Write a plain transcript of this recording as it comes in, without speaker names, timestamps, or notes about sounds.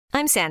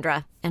I'm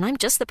Sandra, and I'm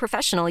just the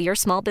professional your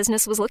small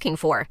business was looking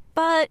for.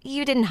 But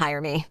you didn't hire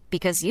me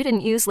because you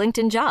didn't use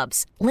LinkedIn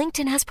Jobs.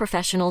 LinkedIn has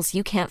professionals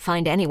you can't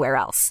find anywhere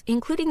else,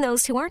 including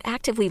those who aren't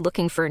actively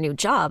looking for a new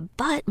job,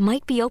 but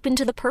might be open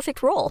to the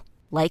perfect role,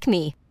 like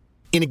me.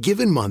 In a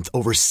given month,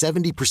 over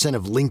 70%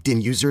 of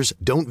LinkedIn users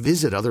don't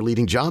visit other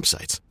leading job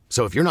sites.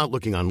 So if you're not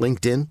looking on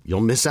LinkedIn,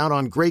 you'll miss out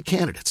on great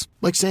candidates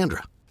like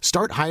Sandra.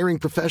 Start hiring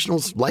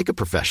professionals like a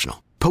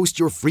professional. Post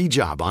your free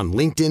job on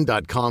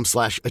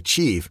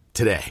linkedin.com/achieve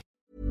today.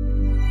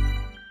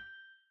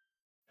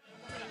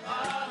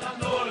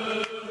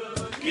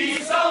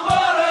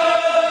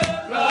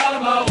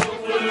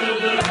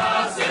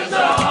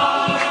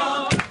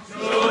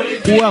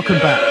 Welcome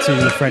back to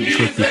the French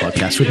Rugby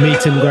Podcast with me,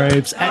 Tim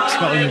Groves,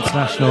 ex-Scotland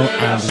international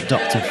and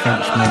Dr.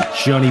 Frenchman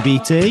Johnny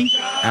BT.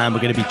 And we're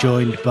going to be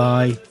joined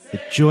by the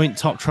joint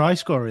top try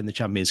scorer in the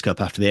Champions Cup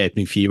after the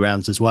opening few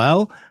rounds as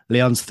well.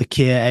 Leon's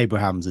Thakir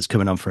Abrahams is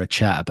coming on for a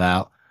chat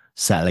about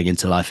settling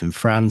into life in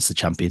France, the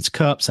Champions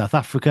Cup, South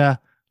Africa,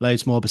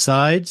 loads more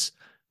besides.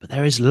 But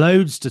there is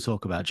loads to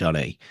talk about,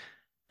 Johnny.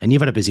 And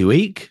you've had a busy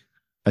week,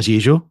 as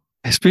usual.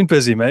 It's been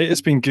busy, mate. It's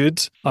been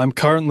good. I'm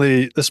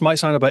currently, this might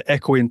sound a bit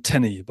echoey and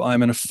tinny, but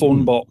I'm in a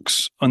phone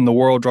box on the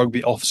World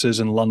Rugby offices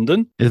in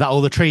London. Is that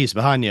all the trees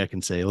behind you I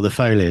can see, all the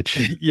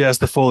foliage? Yes,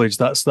 the foliage.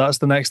 That's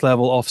the next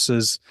level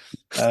offices.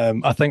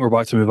 I think we're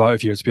about to move out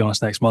of here, to be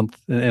honest, next month,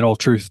 in all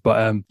truth.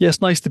 But yeah,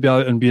 it's nice to be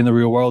out and be in the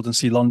real world and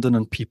see London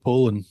and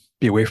people and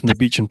be away from the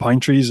beach and pine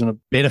trees. And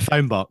be in a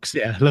phone box.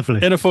 Yeah,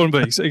 lovely. In a phone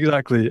box,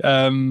 exactly.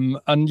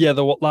 And yeah,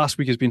 the last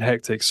week has been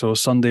hectic. So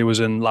Sunday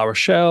was in La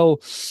Rochelle.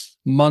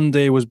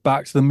 Monday was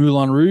back to the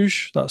Moulin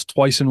Rouge. That's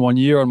twice in 1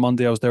 year. On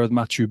Monday, I was there with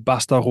Mathieu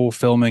Bastareaud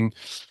filming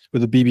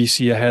with the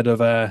BBC ahead of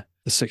the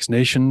Six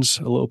Nations.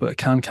 A little bit of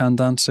can-can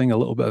dancing, a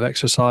little bit of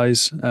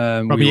exercise.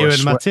 From you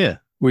and Mathieu?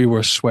 We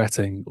were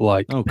sweating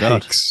like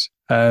God. pigs.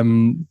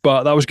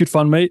 But that was good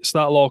fun, mate. So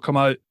that'll all come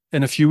out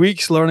in a few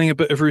weeks, learning a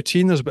bit of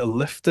routine. There's a bit of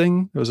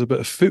lifting. There's a bit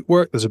of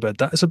footwork. There's a bit of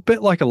that. It's a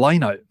bit like a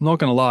line out. I'm not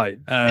going to lie.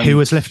 Who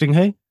was lifting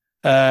who?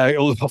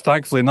 Well,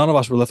 thankfully, none of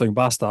us were lifting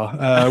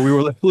Basta. We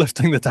were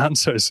lifting the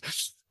dancers,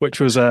 which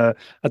was a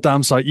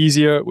damn sight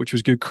easier, which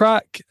was good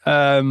crack.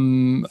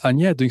 And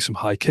yeah, doing some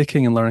high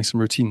kicking and learning some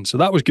routine. So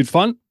that was good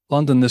fun.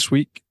 London this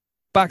week,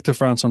 back to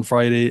France on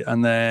Friday,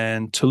 and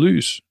then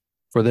Toulouse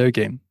for their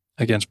game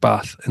against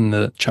Bath in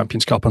the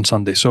Champions Cup on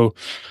Sunday. So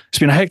it's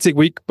been a hectic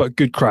week, but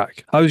good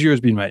crack. How's yours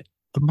been, mate?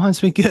 Mine's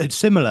been good.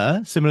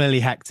 Similarly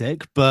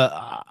hectic, but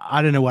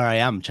I don't know where I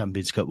am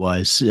Champions Cup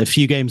wise. A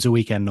few games a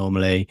weekend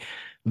normally.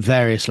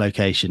 Various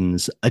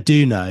locations. I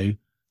do know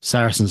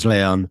Saracens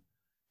Leon,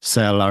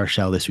 Sale La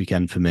Rochelle this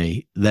weekend for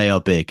me. They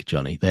are big,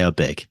 Johnny. They are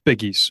big.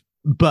 Biggies.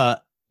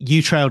 But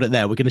you trailed it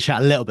there. We're going to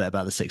chat a little bit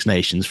about the Six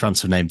Nations.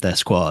 France have named their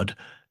squad.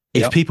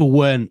 If people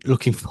weren't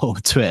looking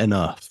forward to it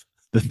enough,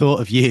 the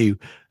thought of you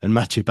and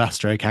Mathieu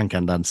Bastareaud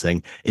can-can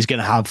dancing is going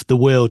to have the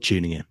world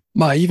tuning in.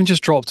 I even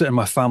just dropped it in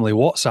my family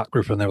WhatsApp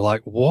group and they were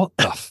like, what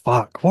the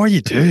fuck? What are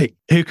you doing?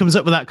 Who comes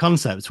up with that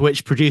concept?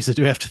 Which producer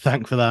do we have to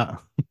thank for that?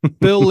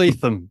 Bill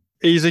Latham.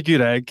 He's a good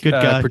egg. Good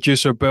guy.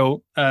 Producer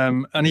Bill.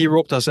 And he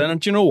roped us in.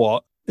 And do you know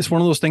what? It's one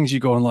of those things you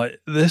go and like,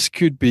 this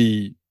could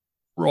be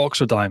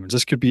rocks or diamonds.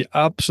 This could be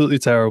absolutely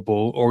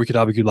terrible, or we could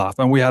have a good laugh.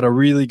 And we had a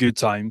really good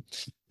time.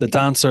 The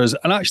dancers,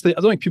 and actually,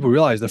 I don't think people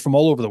realize they're from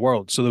all over the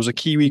world. So there was a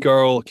Kiwi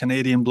girl, a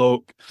Canadian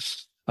bloke,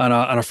 and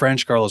a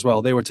French girl as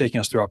well. They were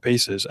taking us through our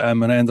paces.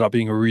 And it ended up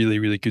being a really,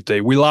 really good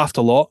day. We laughed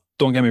a lot.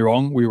 Don't get me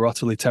wrong. We were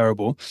utterly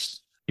terrible.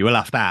 You were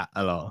laughed at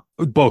a lot.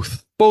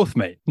 Both,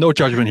 mate. No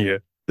judgment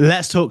here.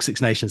 Let's talk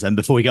Six Nations then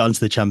before we get on to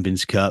the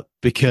Champions Cup,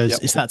 because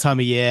it's that time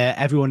of year.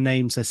 Everyone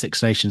names their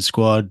Six Nations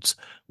squads.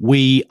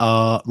 We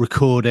are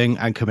recording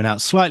and coming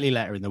out slightly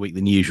later in the week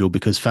than usual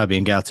because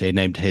Fabien Galtier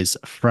named his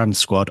France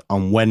squad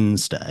on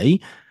Wednesday.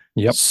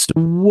 Yep. So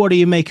what do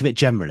you make of it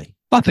generally?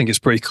 I think it's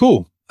pretty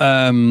cool.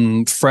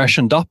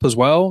 Freshened up as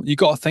well. You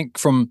got to think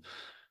from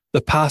the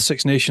past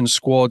Six Nations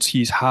squads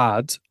he's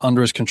had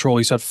under his control,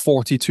 he's had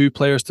 42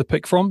 players to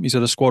pick from. He's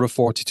had a squad of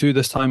 42.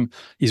 This time,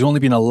 he's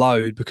only been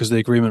allowed, because of the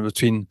agreement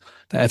between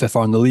the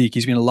FFR and the league,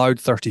 he's been allowed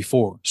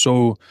 34.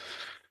 So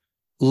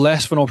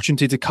less of an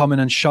opportunity to come in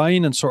and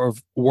shine and sort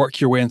of work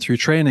your way in through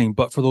training.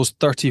 But for those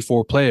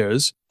 34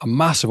 players, a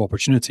massive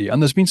opportunity.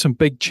 And there's been some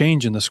big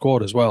change in the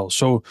squad as well.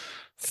 So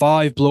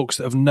 5 blokes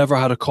that have never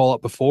had a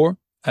call-up before.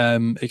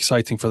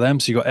 Exciting for them.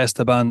 So you got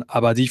Esteban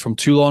Abadi from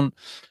Toulon.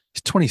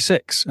 He's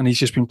 26 and he's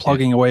just been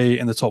plugging away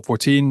in the top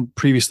 14,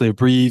 previously a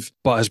Brive,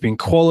 but has been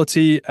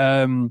quality.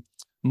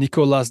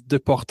 Nicolas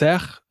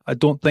Deporter, I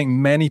don't think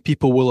many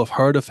people will have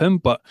heard of him,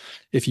 but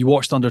if you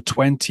watched under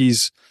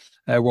 20s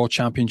World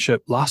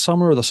Championship last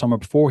summer or the summer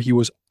before, he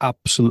was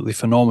absolutely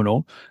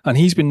phenomenal. And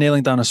he's been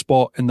nailing down a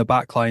spot in the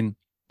backline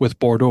with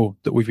Bordeaux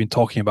that we've been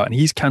talking about. And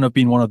he's kind of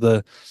been one of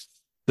the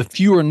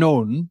fewer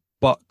known,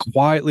 but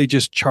quietly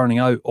just churning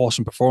out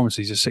awesome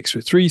performances. He's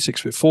 6'3",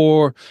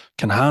 6'4",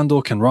 can handle,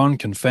 can run,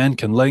 can fend,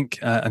 can link,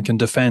 and can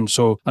defend.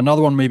 So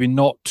another one maybe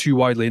not too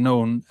widely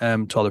known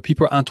to other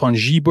people. Antoine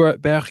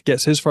Gibert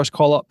gets his first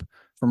call-up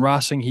from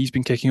Racing, he's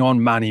been kicking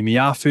on. Manny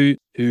Miafu,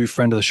 who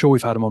friend of the show,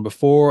 we've had him on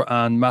before,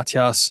 and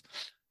Matthias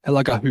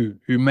Elagahu,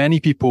 who many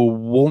people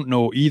won't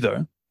know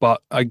either.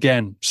 But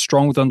again,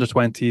 strong with under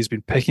 20. He's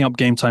been picking up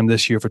game time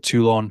this year for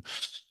Toulon.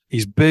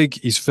 He's big,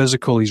 he's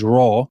physical, he's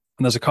raw.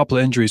 And there's a couple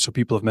of injuries, so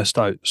people have missed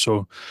out.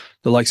 So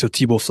the likes of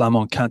Thibaut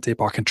Flamand can't take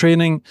part in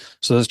training.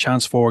 So there's a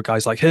chance for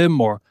guys like him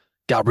or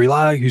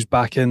Gabriel, who's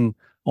back in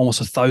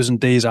almost 1,000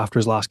 days after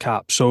his last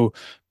cap. So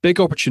big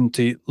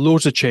opportunity,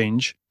 loads of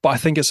change, but I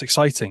think it's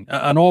exciting.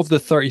 And of the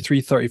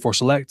 33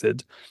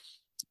 selected,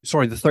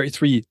 the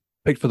 33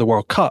 picked for the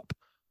World Cup,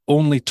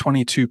 only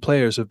 22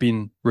 players have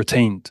been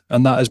retained.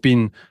 And that has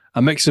been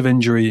a mix of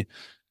injury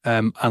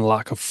and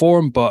lack of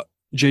form. But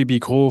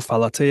JB Gros,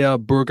 Falatea,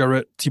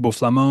 Bourgarit, Thibaut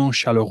Flamand,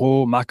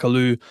 Chalereau,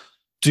 Macalou,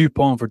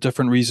 Dupont for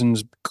different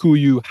reasons,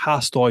 Couillou,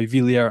 Hastoy,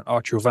 Villiers, and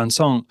Arthur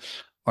Vincent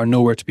are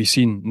nowhere to be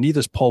seen.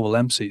 Neither's Paul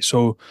Valemsi.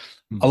 So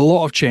a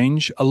lot of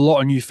change, a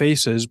lot of new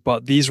faces,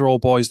 but these are all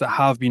boys that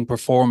have been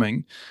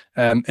performing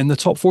in the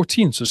top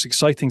 14. So it's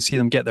exciting to see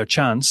them get their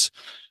chance.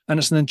 And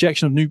it's an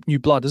injection of new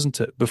blood,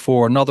 isn't it?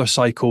 Before another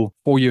cycle,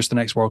 4 years to the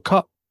next World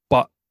Cup,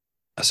 but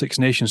a Six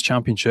Nations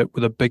Championship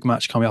with a big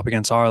match coming up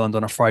against Ireland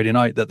on a Friday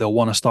night that they'll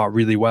want to start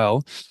really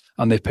well.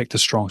 And they've picked a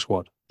strong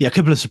squad. Yeah, a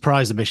couple of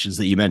surprise omissions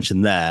that you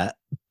mentioned there,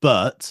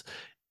 but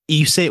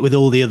you see it with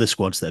all the other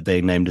squads that are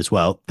being named as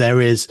well. There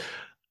is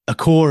a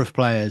core of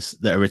players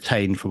that are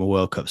retained from a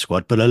World Cup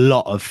squad, but a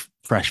lot of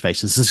fresh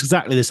faces. It's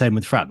exactly the same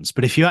with France.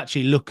 But if you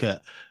actually look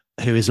at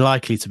who is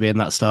likely to be in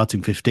that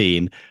starting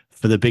 15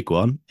 for the big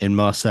one in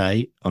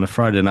Marseille on a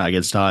Friday night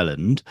against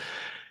Ireland,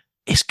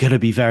 it's going to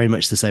be very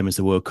much the same as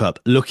the World Cup.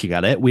 Looking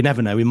at it, we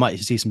never know. We might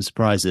see some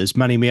surprises.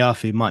 Manny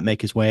Miafi might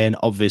make his way in.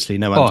 Obviously,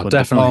 no Antoine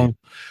definitely. Dupont.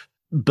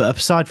 But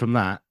aside from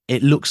that,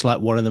 it looks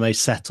like one of the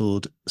most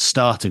settled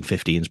starting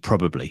 15s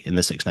probably in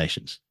the Six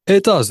Nations.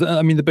 It does.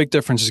 I mean, the big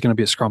difference is going to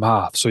be at scrum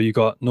half. So you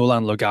got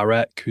Nolan Le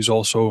Garrec, who's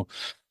also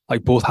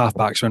like both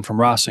halfbacks are in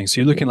from Racing.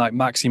 So you're looking like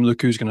Maxime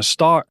Lucu who's going to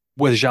start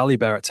with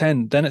Jalibert at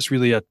 10. Then it's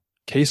really a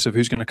case of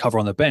who's going to cover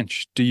on the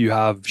bench. Do you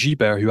have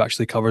Gibert, who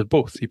actually covers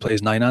both? He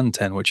plays 9 and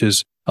 10, which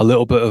is a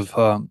little bit of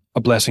a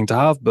blessing to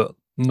have, but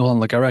Nolan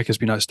Le Garrec has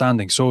been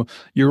outstanding. So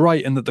you're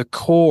right in that the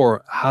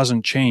core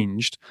hasn't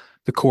changed,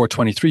 the core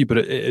 23, but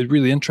it's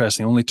really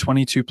interesting. Only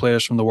 22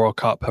 players from the World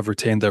Cup have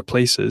retained their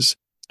places.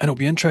 And it'll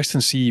be interesting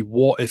to see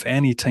what, if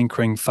any,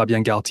 tinkering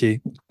Fabien Galtier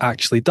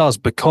actually does,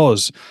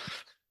 because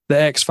the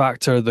X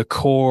factor, the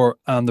core,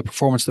 and the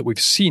performance that we've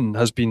seen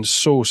has been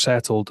so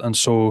settled and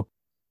so,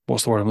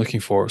 what's the word I'm looking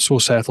for? So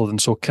settled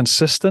and so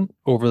consistent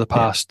over the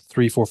past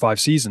 3, 4, 5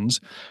 seasons.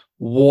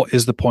 What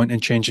is the point in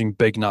changing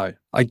big now?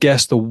 I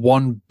guess the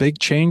one big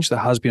change that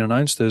has been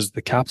announced is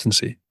the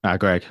captaincy.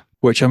 Greg.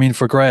 Which, I mean,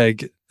 for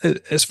Greg,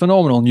 it's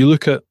phenomenal. And you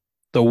look at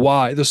the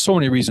why, there's so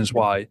many reasons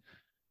why.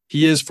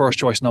 He is first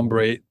choice number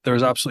 8.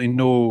 There's absolutely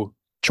no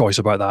choice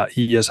about that.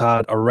 He has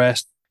had a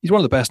rest. He's one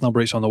of the best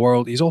number 8s on the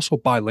world. He's also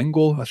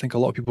bilingual. I think a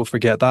lot of people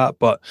forget that,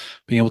 but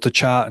being able to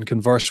chat and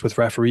converse with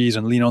referees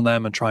and lean on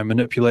them and try and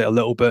manipulate a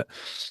little bit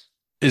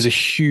is a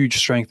huge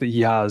strength that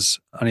he has.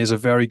 And he has a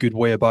very good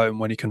way about him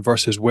when he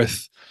converses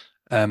with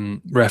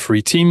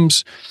referee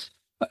teams.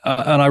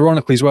 And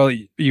ironically as well,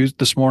 he was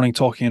this morning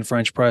talking in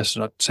French press,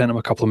 and I sent him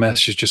a couple of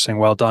messages just saying,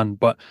 well done.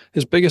 But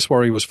his biggest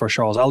worry was for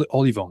Charles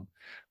Olivon.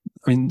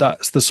 I mean,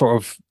 that's the sort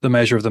of the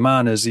measure of the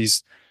man is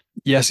he's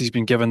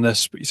been given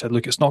this, but he said,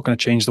 look, it's not going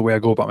to change the way I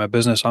go about my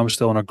business. I'm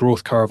still on a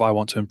growth curve. I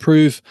want to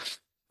improve.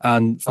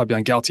 And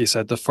Fabien Galtier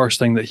said the first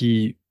thing that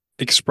he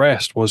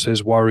expressed was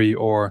his worry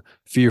or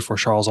fear for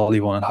Charles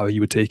Olivon and how he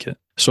would take it.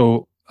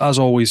 So as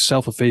always,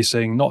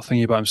 self-effacing, not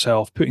thinking about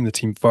himself, putting the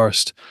team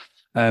first.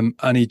 And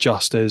he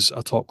just is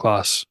a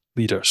top-class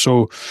leader.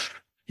 So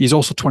he's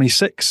also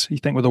 26. You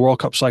think with the World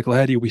Cup cycle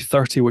ahead, he'll be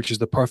 30, which is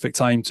the perfect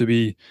time to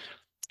be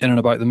in and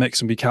about the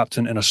mix and be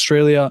captain in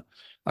Australia.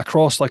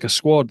 Across like a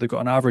squad, they've got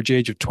an average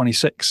age of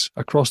 26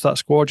 across that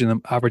squad, and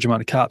the average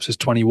amount of caps is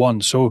 21.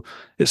 So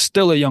it's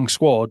still a young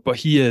squad, but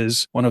he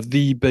is one of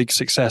the big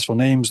successful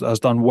names that has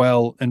done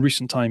well in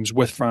recent times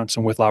with France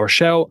and with La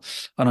Rochelle.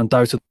 And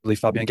undoubtedly,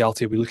 Fabien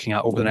Galtier will be looking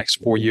at over the next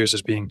 4 years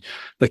as being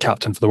the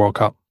captain for the World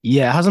Cup.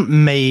 Yeah, it hasn't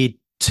made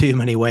too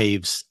many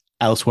waves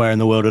elsewhere in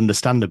the world,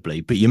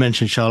 understandably. But you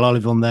mentioned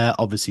Charles Olivon there.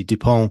 Obviously,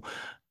 Dupont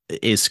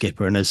is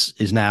skipper and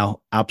is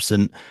now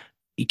absent.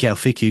 Gael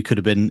Fickou could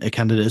have been a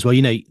candidate as well.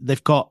 You know,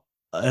 they've got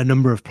a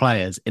number of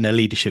players in a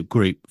leadership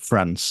group,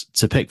 France,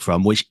 to pick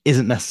from, which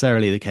isn't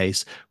necessarily the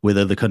case with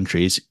other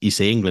countries. You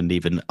see England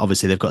even,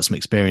 obviously they've got some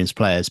experienced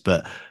players,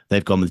 but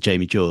they've gone with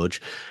Jamie George,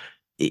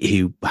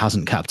 who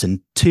hasn't captained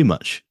too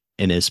much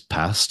in his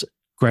past.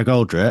 Greg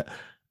Aldred,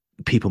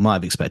 people might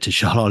have expected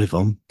Charles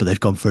Olivon, but they've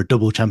gone for a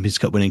double Champions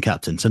Cup winning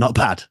captain, so not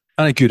bad.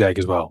 And a good egg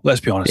as well.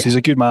 Let's be honest. Yeah. He's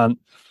a good man.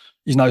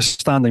 He's now a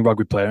standing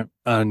rugby player,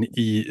 and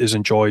he is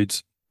enjoyed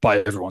by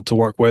everyone to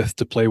work with,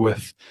 to play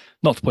with,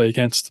 not to play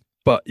against.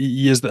 But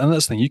he is, and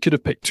that's the thing, you could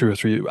have picked 2 or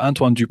 3.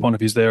 Antoine Dupont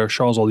if he's there,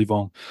 Charles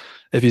Olivon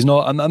if he's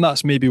not. And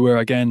that's maybe where,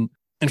 again,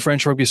 in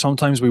French rugby,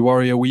 sometimes we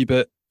worry a wee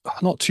bit,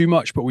 not too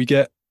much, but we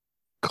get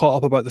caught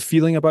up about the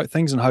feeling about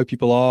things and how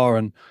people are,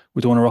 and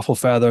we don't want to ruffle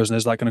feathers, and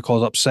is that going to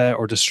cause upset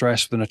or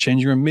distress within a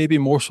changing room? Maybe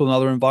more so than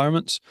other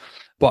environments.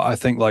 But I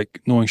think,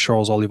 like, knowing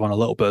Charles Olivan a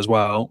little bit as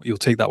well, he'll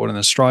take that one in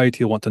his stride.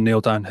 He'll want to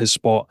nail down his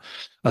spot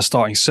as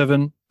starting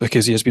 7,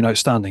 because he has been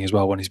outstanding as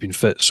well when he's been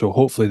fit. So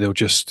hopefully they'll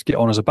just get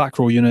on as a back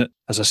row unit,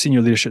 as a senior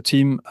leadership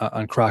team,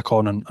 and crack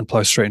on and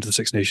plough straight into the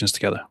Six Nations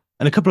together.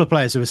 And a couple of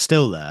players who are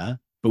still there,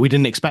 but we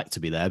didn't expect to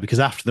be there, because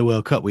after the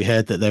World Cup, we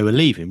heard that they were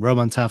leaving.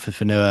 Roman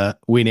Taufifenua,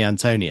 Winnie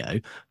Antonio.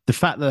 The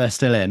fact that they're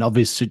still in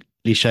obviously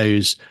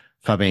shows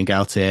Fabien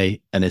Galtier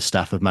and his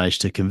staff have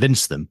managed to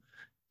convince them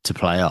to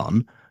play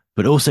on,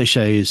 but also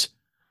shows,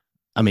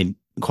 I mean,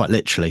 quite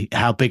literally,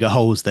 how big a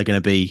holes they're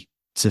going to be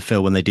to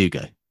fill when they do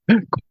go.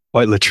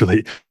 Quite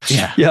literally.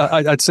 Yeah.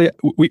 I'd say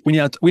Winnie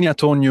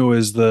Antonio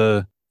is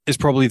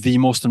probably the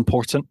most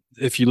important.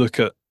 If you look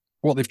at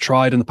what they've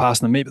tried in the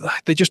past, and maybe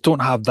they just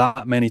don't have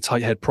that many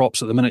tight head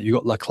props at the minute. You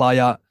got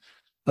Leclayat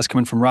that's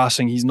coming from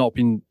Racing. He's not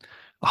been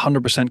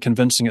 100%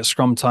 convincing at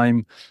scrum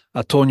time.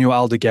 Antonio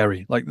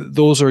Aldeguerri, like,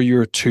 those are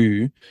your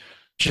two.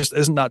 Just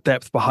isn't that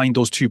depth behind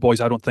those two boys,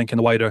 I don't think, in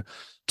the wider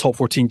top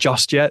 14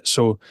 just yet.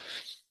 So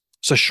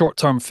it's a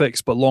short-term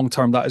fix, but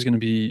long-term, that is going to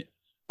be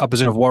a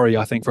position of worry,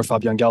 I think, for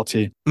Fabien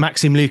Galtier.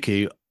 Maxime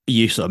Lucu,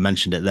 you sort of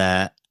mentioned it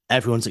there.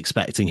 Everyone's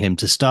expecting him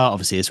to start.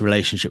 Obviously, his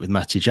relationship with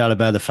Mathieu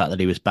Jalibert, the fact that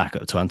he was back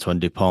up to Antoine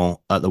Dupont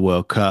at the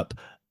World Cup,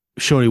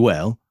 sure he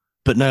will.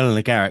 But Nolan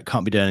Le Garrett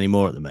can't be doing any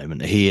more at the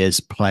moment. He is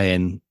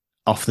playing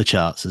off the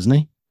charts, isn't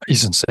he?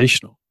 He's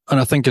sensational. And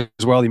I think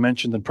as well, he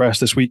mentioned in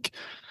press this week,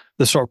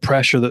 the sort of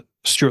pressure that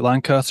Stuart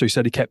Lancaster, he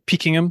said he kept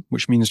piquing him,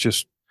 which means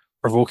just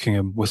provoking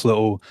him with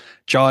little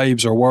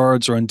jibes or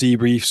words or in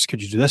debriefs.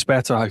 Could you do this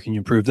better? How can you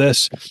improve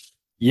this?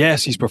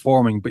 Yes, he's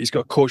performing, but he's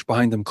got a coach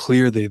behind him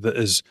clearly that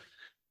is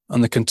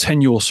on the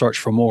continual search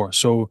for more.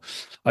 So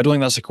I don't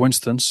think that's a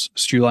coincidence.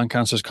 Stu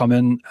Lancaster's come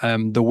in,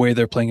 the way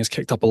they're playing has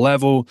kicked up a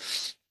level.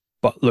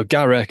 But look,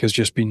 Garek has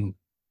just been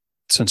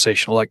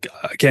sensational. Like,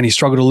 again, he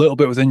struggled a little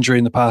bit with injury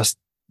in the past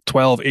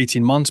 12,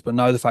 18 months, but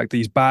now the fact that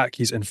he's back,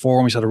 he's in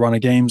form, he's had a run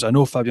of games. I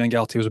know Fabien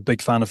Galtier was a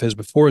big fan of his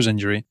before his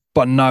injury,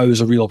 but now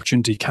there's a real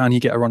opportunity. Can he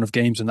get a run of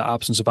games in the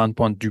absence of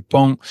Antoine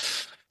Dupont?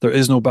 There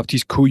is no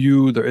Baptiste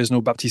Couillou, there is no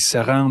Baptiste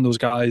Serrin. Those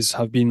guys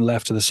have been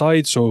left to the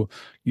side. So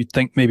you'd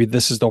think maybe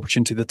this is the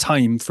opportunity, the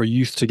time for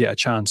youth to get a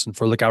chance, and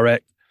for Le Garrec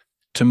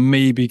to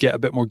maybe get a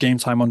bit more game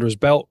time under his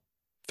belt,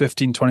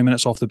 15, 20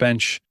 minutes off the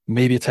bench,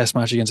 maybe a test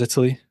match against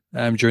Italy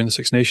during the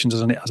Six Nations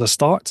as a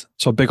start.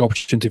 So a big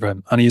opportunity for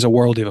him. And he's a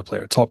worldie of a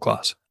player, top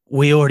class.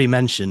 We already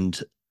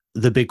mentioned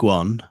the big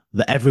one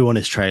that everyone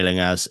is trailing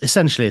as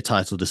essentially a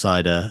title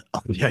decider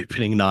on the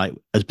opening night,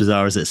 as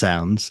bizarre as it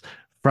sounds.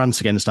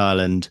 France against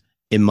Ireland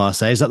in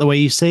Marseille. Is that the way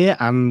you see it?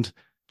 And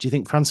do you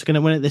think France are going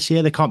to win it this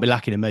year? They can't be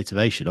lacking in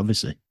motivation,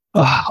 obviously.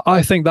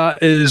 I think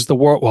that is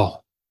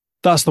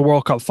that's the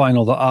World Cup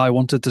final that I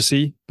wanted to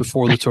see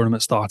before the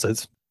tournament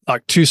started.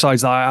 Like, two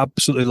sides that I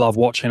absolutely love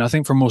watching. I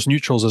think for most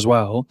neutrals as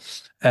well,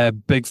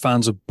 big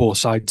fans of both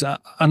sides.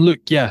 And look,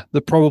 yeah,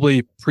 they're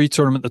probably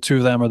pre-tournament, the two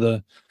of them are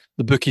the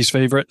bookies'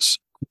 favourites.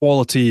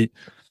 Quality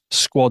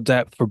squad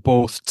depth for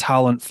both,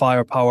 talent,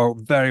 firepower,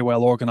 very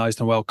well organised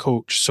and well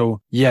coached. So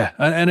yeah,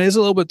 and it is a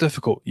little bit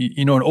difficult.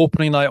 You know, an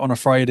opening night on a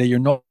Friday, you're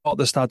not at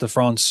the Stade de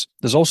France.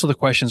 There's also the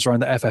questions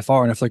around the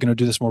FFR and if they're going to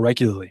do this more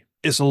regularly.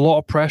 It's a lot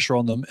of pressure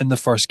on them in the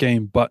first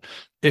game, but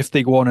if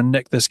they go on and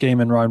nick this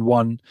game in round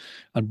 1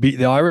 and beat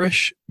the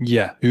Irish,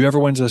 yeah, whoever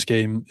wins this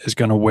game is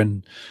going to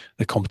win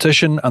the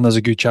competition, and there's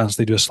a good chance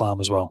they do a slam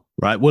as well.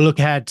 Right, we'll look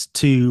ahead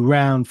to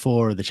round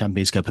 4 of the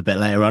Champions Cup a bit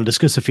later on,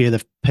 discuss a few of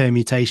the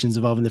permutations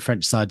involving the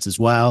French sides as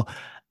well,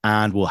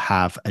 and we'll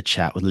have a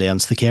chat with Leon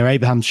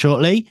Stakir-Abraham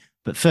shortly.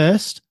 But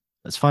first,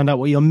 let's find out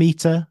what your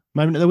meter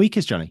moment of the week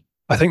is, Johnny.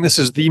 I think this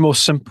is the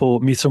most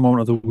simple meter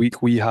moment of the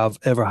week we have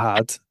ever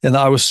had, in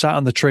that I was sat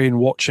on the train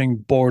watching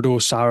Bordeaux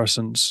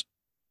Saracens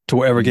to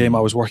whatever game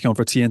I was working on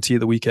for TNT at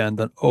the weekend,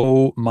 and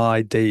oh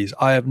my days,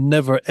 I have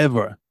never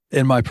ever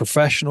in my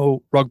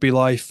professional rugby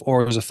life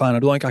or as a fan, I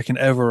don't think I can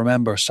ever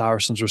remember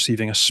Saracens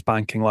receiving a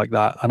spanking like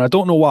that, and I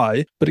don't know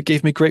why, but it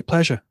gave me great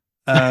pleasure.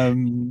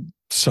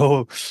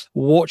 So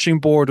watching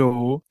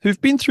Bordeaux,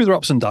 who've been through their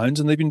ups and downs,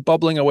 and they've been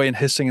bubbling away and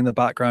hissing in the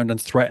background and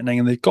threatening,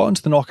 and they've gotten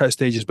to the knockout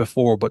stages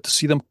before, but to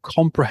see them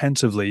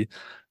comprehensively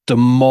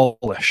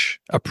demolish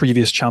a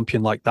previous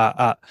champion like that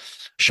at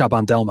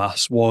Chaban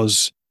Delmas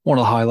was one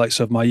of the highlights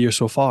of my year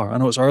so far. I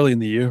know it's early in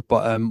the year,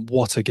 but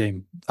what a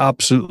game.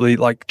 Absolutely,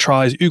 like,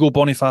 tries. Hugo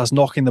Boniface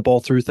knocking the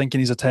ball through, thinking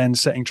he's a 10,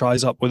 setting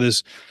tries up with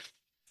his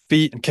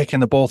feet and kicking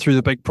the ball through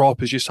the big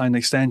prop as just signed an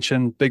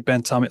extension. Big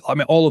Ben Tammy, I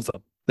mean, all of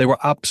them. They were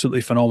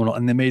absolutely phenomenal,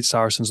 and they made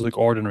Saracens look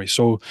ordinary.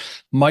 So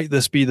might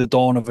this be the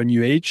dawn of a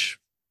new age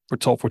for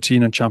top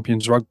 14 and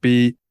Champions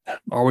Rugby?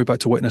 Are we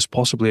about to witness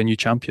possibly a new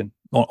champion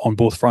on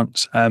both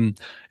fronts?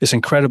 It's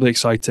incredibly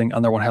exciting,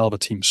 and they're one hell of a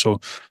team. So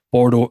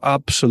Bordeaux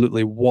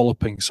absolutely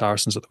walloping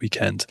Saracens at the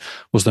weekend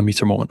was the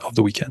meter moment of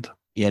the weekend.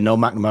 Yeah, Noel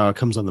McNamara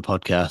comes on the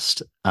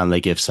podcast and they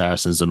give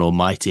Saracens an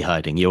almighty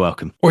hiding. You're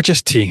welcome. We're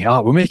just teeing it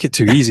up. We make it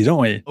too easy,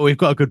 don't we? We've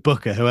got a good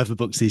booker, whoever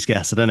books these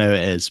guests. I don't know who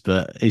it is,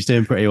 but he's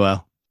doing pretty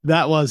well.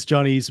 That was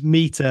Johnny's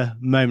Meter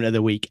moment of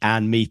the week,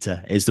 and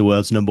Meter is the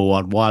world's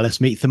 #1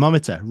 wireless meat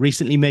thermometer,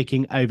 recently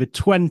making over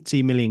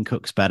 20 million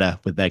cooks better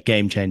with their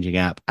game-changing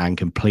app and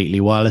completely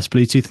wireless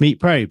Bluetooth meat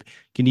probe.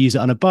 You can use it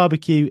on a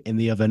barbecue, in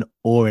the oven,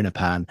 or in a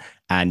pan,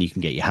 and you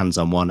can get your hands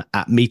on one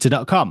at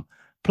meter.com.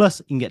 Plus,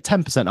 you can get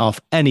 10%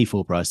 off any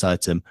full price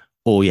item.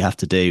 All you have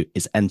to do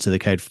is enter the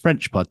code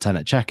FrenchPod10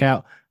 at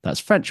checkout.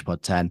 That's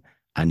FrenchPod10,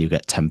 and you'll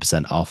get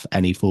 10% off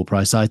any full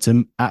price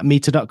item at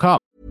meter.com.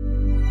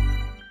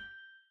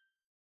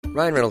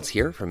 Ryan Reynolds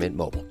here from Mint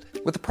Mobile.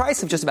 With the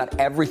price of just about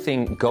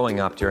everything going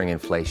up during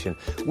inflation,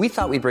 we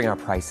thought we'd bring our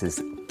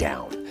prices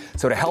down.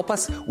 So to help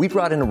us, we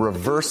brought in a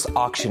reverse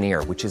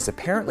auctioneer, which is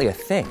apparently a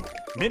thing.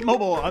 Mint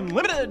Mobile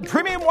Unlimited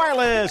Premium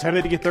Wireless. How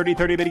to get 30,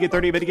 30, bit to get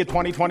 30, bit to get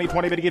 20, 20,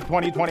 20, bit to get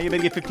 20, 20, bit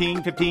to get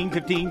 15, 15,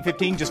 15,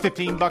 15, just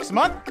 $15 a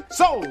month?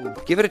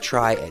 Sold! Give it a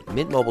try at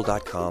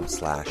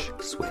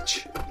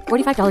mintmobile.com/switch.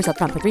 $45 up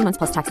front for 3 months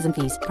plus taxes and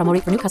fees. Promo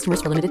rate for new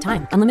customers for limited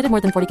time. Unlimited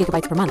more than 40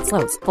 gigabytes per month.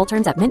 Slows full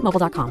terms at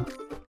mintmobile.com.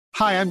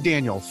 Hi, I'm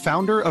Daniel,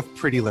 founder of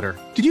Pretty Litter.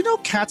 Did you know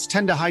cats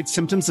tend to hide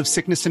symptoms of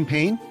sickness and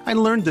pain? I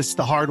learned this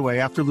the hard way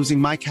after losing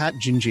my cat,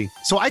 Gingy.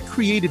 So I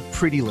created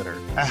Pretty Litter,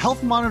 a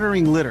health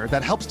monitoring litter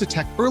that helps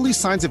detect early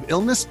signs of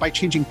illness by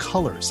changing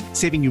colors,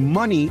 saving you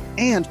money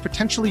and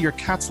potentially your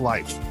cat's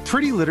life.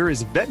 Pretty Litter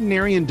is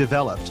veterinarian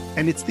developed,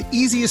 and it's the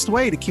easiest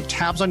way to keep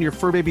tabs on your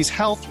fur baby's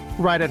health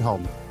right at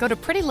home. Go to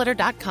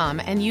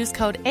prettylitter.com and use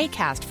code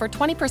ACAST for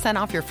 20%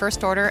 off your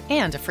first order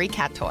and a free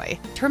cat toy.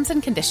 Terms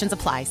and conditions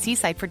apply. See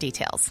site for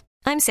details.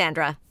 I'm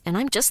Sandra, and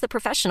I'm just the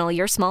professional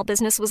your small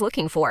business was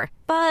looking for.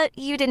 But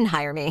you didn't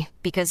hire me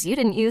because you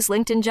didn't use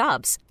LinkedIn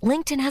Jobs.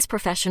 LinkedIn has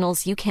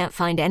professionals you can't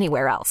find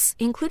anywhere else,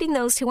 including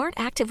those who aren't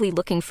actively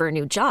looking for a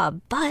new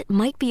job, but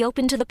might be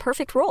open to the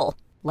perfect role,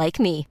 like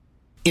me.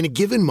 In a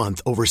given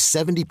month, over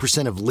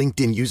 70% of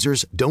LinkedIn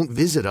users don't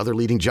visit other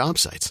leading job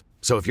sites.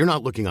 So if you're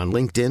not looking on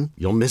LinkedIn,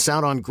 you'll miss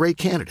out on great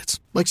candidates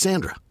like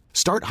Sandra.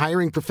 Start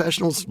hiring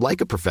professionals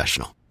like a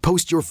professional.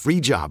 Post your free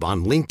job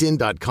on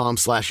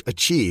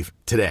linkedin.com/achieve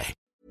today.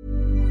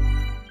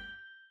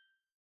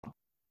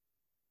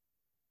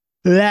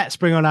 Let's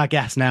bring on our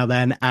guest now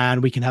then,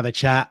 and we can have a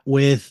chat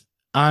with,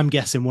 I'm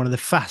guessing, one of the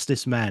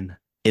fastest men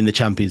in the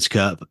Champions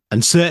Cup,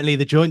 and certainly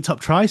the joint top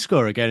try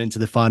scorer going into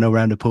the final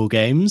round of pool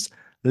games.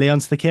 Leon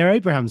Stakir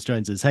Abrahams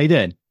joins us. How you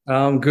doing?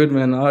 I'm good,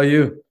 man. How are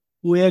you?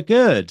 We're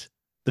good.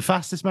 The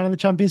fastest man in the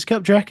Champions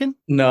Cup, do you reckon?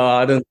 No,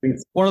 I don't think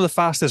so. One of the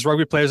fastest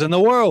rugby players in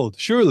the world,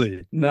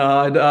 surely. No,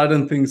 I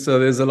don't think so.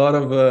 There's a lot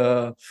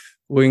of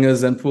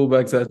wingers and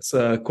fullbacks that's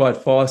quite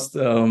fast.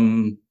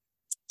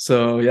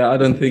 So, yeah, I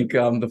don't think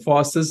I'm the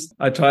fastest.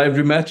 I try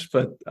every match,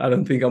 but I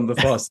don't think I'm the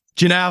fastest.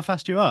 Do you know how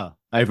fast you are?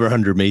 Over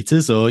 100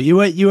 meters? Or you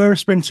were a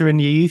sprinter in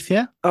your youth,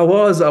 yeah? I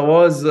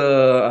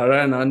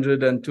ran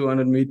 100 and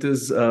 200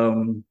 meters.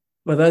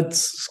 But that's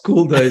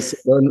school days.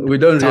 We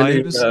don't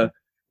really...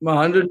 my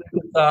 100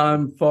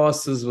 time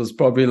fastest was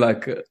probably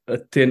like a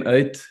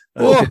 10.8,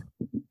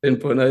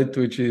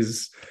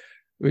 10.8,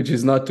 which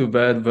is not too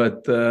bad.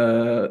 But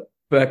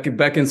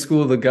back in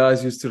school, the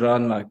guys used to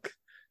run like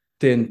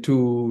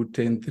 10.2,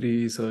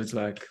 10.3, so it's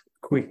like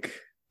quick.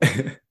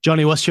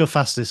 Johnny, what's your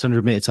fastest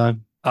 100-meter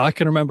time? I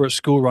can remember at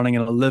school running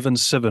an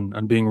 11.7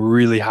 and being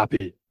really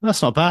happy.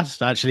 That's not bad,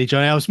 actually,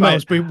 Johnny. I was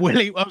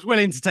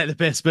willing to take the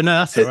piss, but no,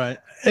 that's all right.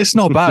 It's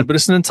not bad, but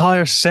it's an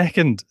entire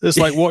second. It's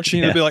like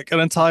watching it'd be like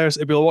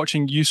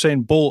watching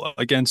Usain Bolt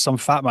against some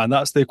fat man.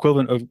 That's the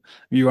equivalent of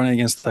you running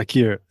against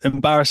Takir.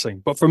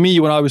 Embarrassing. But for me,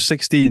 when I was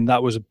 16,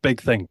 that was a big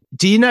thing.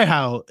 Do you know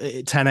how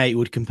 10.8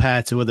 would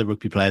compare to other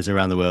rugby players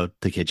around the world,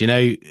 Takir? Do you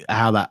know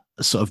how that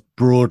sort of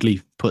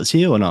broadly puts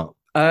you or not?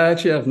 I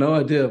actually have no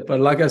idea, but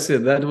like I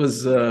said, that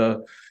was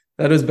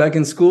back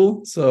in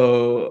school.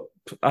 So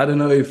I don't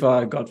know if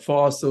I got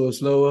faster or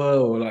slower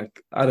or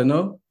like, I don't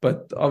know.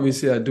 But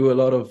obviously I do a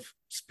lot of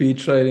speed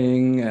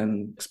training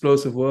and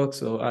explosive work.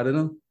 So I don't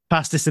know.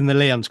 Fastest in the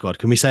Liam squad.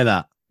 Can we say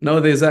that? No,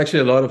 there's actually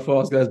a lot of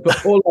fast guys,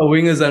 but all our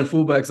wingers and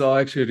fullbacks are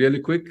actually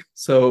really quick.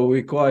 So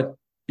we're quite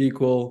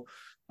equal.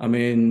 I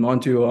mean,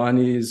 Monty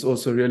Ioane is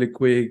also really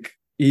quick.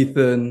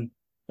 Ethan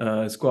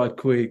is quite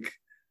quick.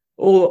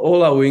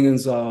 All our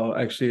wingers are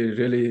actually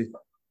really,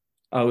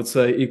 I would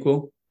say,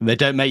 equal. They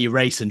don't make you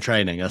race in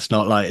training. That's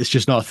not like, it's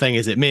just not a thing,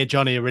 is it? Me and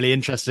Johnny are really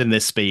interested in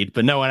this speed,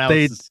 but no one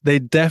else. They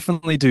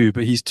definitely do,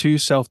 but he's too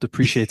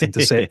self-depreciating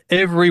to say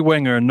every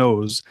winger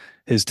knows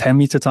his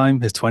 10-meter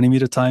time, his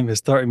 20-meter time,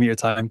 his 30-meter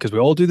time, because we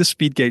all do the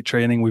speed gate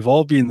training. We've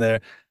all been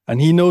there,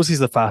 and he knows he's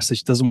the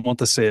fastest. He doesn't want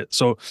to say it.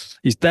 So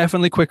he's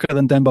definitely quicker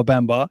than Demba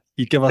Bemba.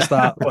 He'd give us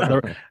that,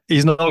 but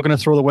he's not going to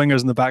throw the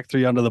wingers in the back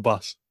three under the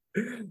bus.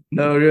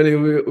 No, really,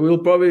 we'll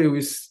probably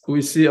we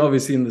see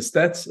obviously in the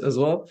stats as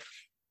well.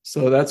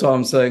 So that's why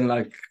I'm saying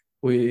like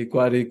we're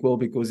quite equal,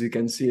 because you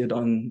can see it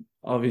on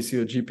obviously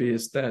your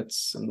GPS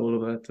stats and all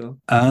of that.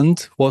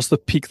 And what's the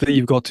peak that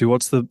you've got to?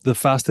 What's the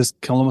fastest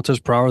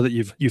kilometers per hour that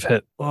you've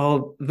hit?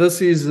 Well, this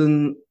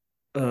season,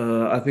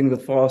 I think the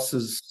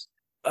fastest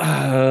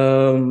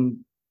was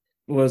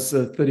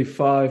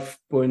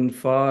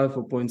 35.5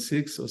 or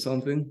 0.6 or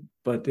something.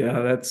 But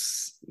yeah,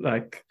 that's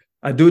like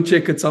I do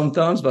check it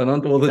sometimes, but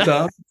not all the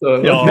time.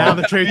 So now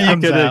the truth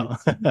comes out.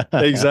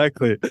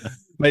 Exactly.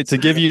 Mate, to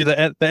give you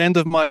the end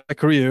of my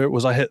career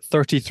was I hit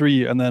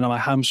 33 and then my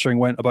hamstring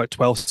went about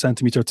 12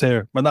 centimeter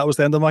tear. And that was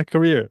the end of my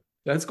career.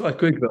 That's quite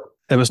quick though.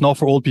 It was not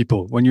for old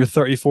people. When you're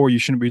 34, you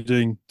shouldn't be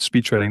doing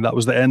speed training. That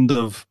was the end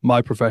of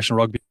my professional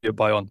rugby at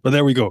Bayonne. But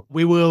there we go.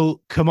 We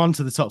will come on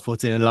to the top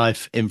 14 in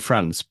life in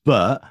France,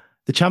 but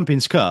the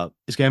Champions Cup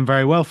is going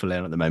very well for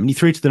Leon at the moment. You're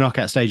through to the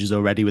knockout stages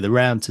already with a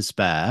round to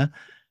spare.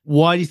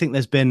 Why do you think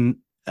there's been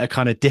a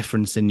kind of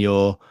difference in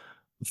your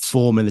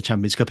form in the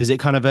Champions Cup? Is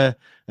it kind of a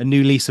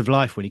new lease of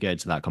life when you go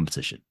into that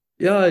competition?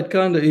 Yeah, it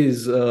kind of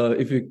is,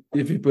 if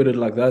you put it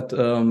like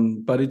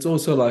that. But it's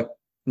also like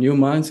new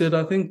mindset,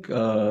 I think.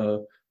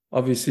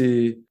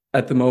 Obviously,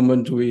 at the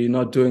moment, we're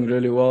not doing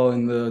really well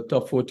in the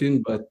top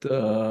 14, but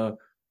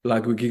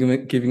like we're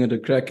giving it a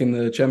crack in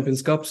the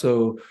Champions Cup,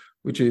 so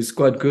which is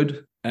quite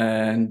good.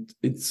 And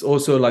it's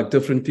also like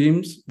different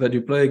teams that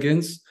you play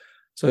against.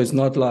 So it's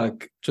not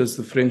like just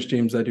the French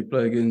teams that you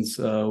play against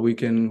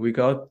week in, week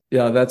out.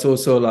 Yeah, that's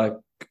also like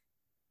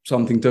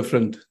something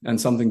different and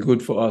something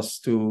good for us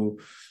to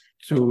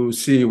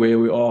see where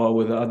we are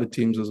with the other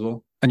teams as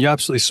well. And you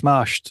absolutely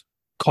smashed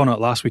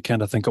Connacht last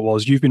weekend, I think it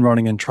was. You've been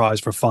running in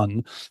tries for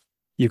fun.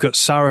 You've got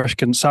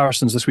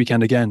Saracens this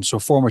weekend again, so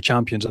former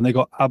champions, and they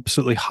got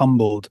absolutely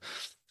humbled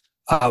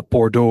at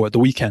Bordeaux at the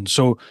weekend.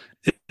 So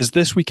is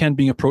this weekend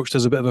being approached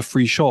as a bit of a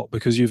free shot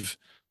because you've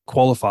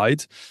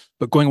qualified,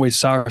 but going away to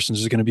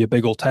Saracens is going to be a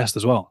big old test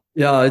as well?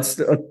 Yeah, it's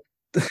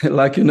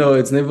like,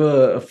 it's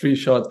never a free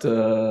shot.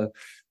 It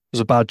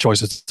was a bad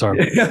choice of term.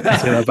 Say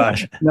that back.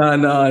 No,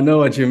 I know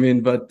what you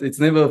mean, but it's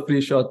never a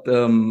free shot.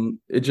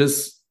 It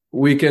just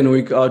week in,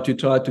 week out, you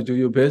try to do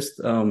your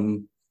best.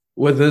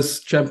 With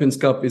this Champions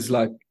Cup, it's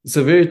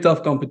a very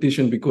tough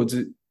competition because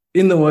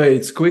in the way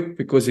it's quick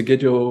because you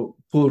get your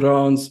pool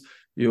rounds,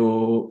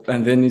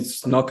 and then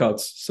it's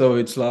knockouts. So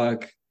it's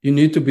like you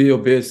need to be your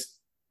best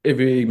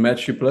every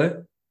match you play.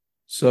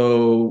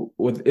 So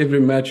with every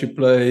match you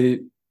play,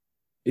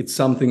 it's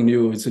something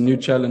new. It's a new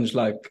challenge.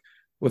 Like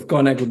with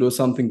Connacht, we'll do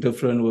something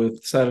different.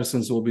 With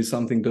Saracens, will be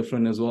something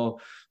different as well.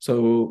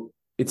 So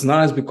it's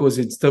nice because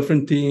it's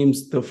different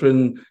teams,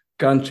 different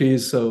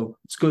countries. So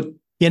it's good.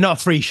 Yeah, not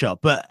a free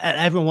shot, but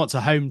everyone wants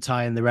a home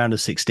tie in the round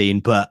of 16.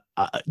 But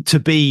to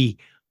be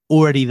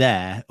already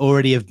there,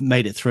 already have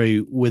made it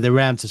through with a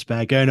round to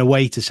spare, going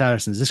away to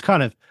Saracens,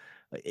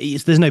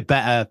 there's no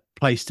better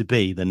place to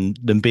be than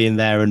being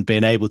there and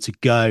being able to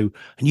go.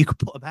 And you could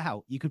put them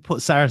out. You could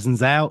put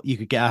Saracens out. You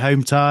could get a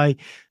home tie.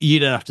 You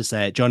don't have to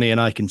say it. Johnny and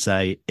I can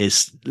say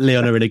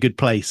Leon are in a good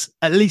place,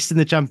 at least in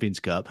the Champions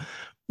Cup.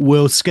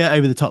 We'll skirt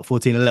over the top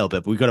 14 a little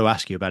bit, but we've got to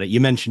ask you about it.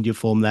 You mentioned your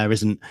form there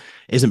isn't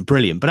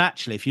brilliant, but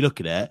actually, if you look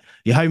at it,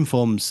 your home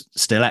form's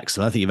still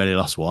excellent. I think you've only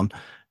lost one.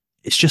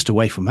 It's just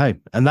away from home,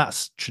 and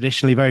that's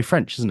traditionally very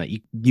French, isn't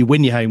it? You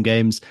win your home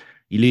games,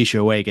 you lose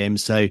your away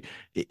games. So,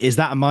 is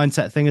that a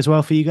mindset thing as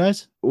well for you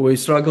guys? We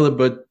struggle a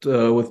bit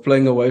with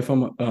playing away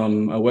from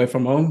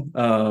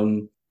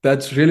home.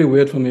 That's really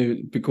weird for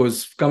me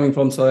because coming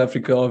from South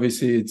Africa,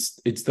 obviously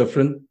it's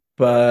different,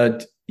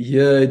 but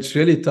yeah, it's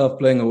really tough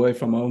playing away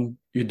from home.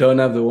 You don't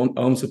have the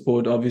home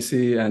support,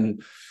 obviously,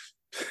 and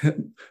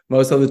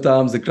most of the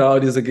times the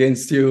crowd is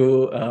against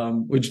you,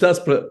 which does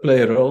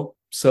play a role.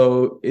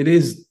 So it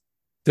is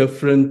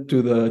different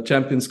to the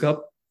Champions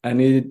Cup,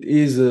 and it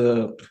is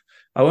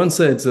I won't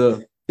say it's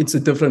a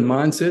different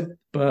mindset,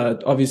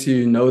 but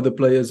obviously the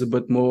players a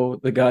bit more.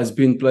 The guys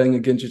been playing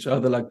against each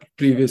other like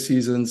previous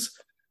seasons.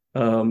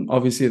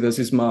 Obviously, this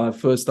is my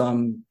first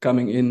time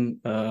coming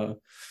in.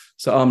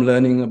 So I'm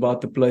learning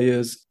about the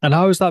players. And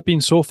how has that been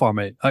so far,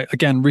 mate?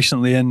 Again,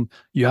 recently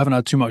you haven't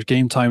had too much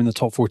game time in the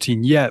top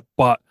 14 yet,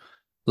 but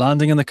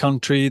landing in the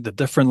country, the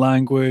different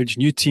language,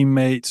 new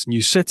teammates,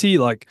 new city,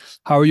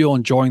 how are you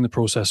enjoying the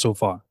process so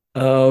far?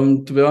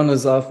 To be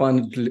honest, I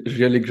find it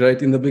really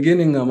great. In the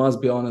beginning, I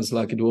must be honest,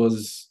 it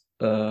was,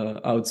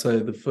 I would say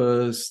the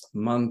first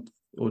month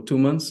or 2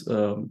 months,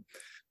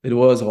 it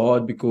was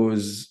hard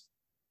because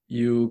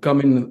you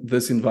come in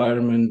this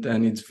environment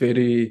and it's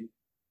very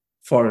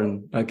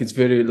foreign. It's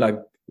very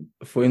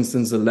for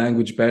instance, the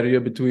language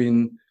barrier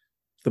between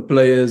the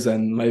players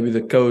and maybe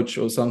the coach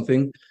or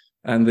something.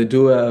 And they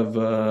do have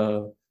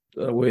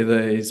where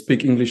they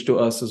speak English to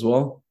us as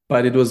well.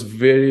 But it was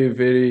very,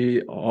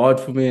 very hard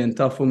for me and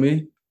tough for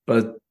me.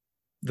 But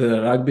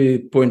the rugby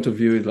point of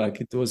view,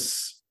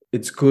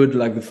 it's good.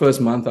 The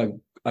first month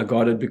I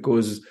got it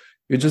because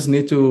you just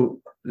need to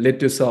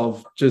let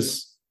yourself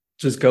just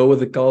go with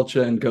the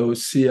culture and go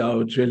see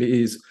how it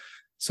really is.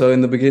 So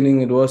in the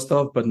beginning it was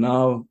tough, but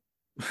now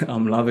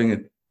I'm loving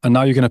it. And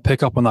now you're going to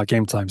pick up on that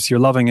game time. So you're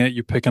loving it.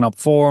 You're picking up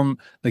form.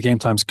 The game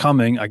time's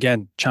coming.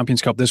 Again,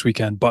 Champions Cup this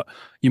weekend. But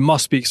you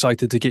must be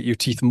excited to get your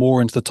teeth more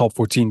into the top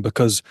 14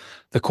 because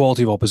the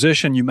quality of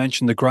opposition, you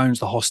mentioned the grounds,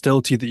 the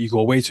hostility that you go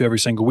away to every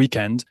single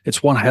weekend.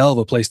 It's one hell of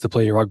a place to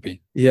play your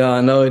rugby. Yeah,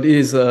 I know it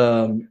is.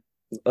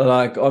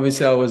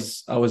 Obviously, I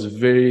was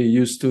very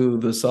used to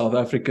the South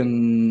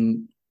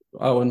African,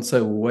 I wouldn't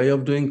say way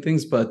of doing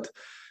things, but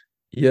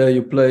yeah,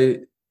 you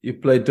play you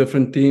play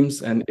different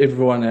teams, and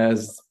everyone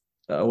has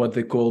what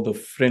they call the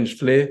French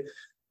flair.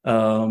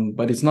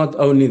 But it's not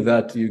only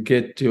that. You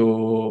get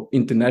your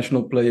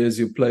international players.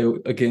 You play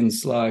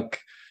against like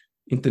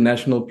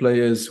international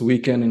players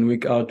week in and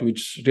week out,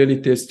 which really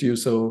test you.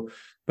 So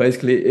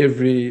basically,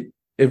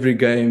 every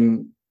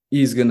game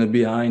is going to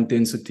be high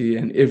intensity,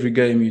 and every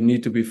game you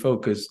need to be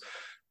focused.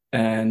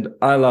 And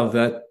I love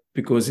that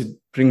because it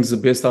brings the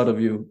best out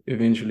of you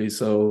eventually.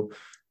 So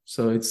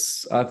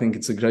I think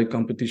it's a great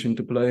competition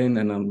to play in,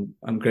 and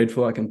I'm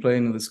grateful I can play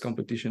in this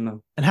competition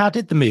now. And how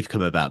did the move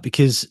come about?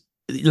 Because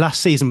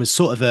last season was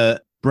sort of a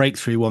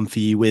breakthrough one for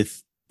you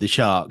with the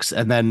Sharks,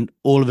 and then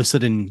all of a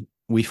sudden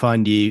we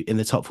find you in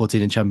the top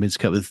 14 in Champions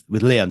Cup with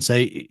Lyon.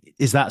 So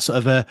is that sort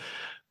of a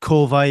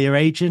call via your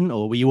agent,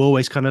 or were you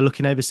always kind of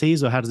looking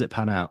overseas, or how does it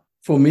pan out?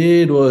 For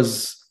me, it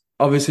was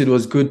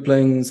good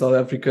playing in South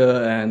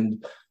Africa,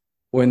 and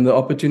when the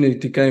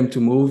opportunity came to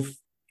move,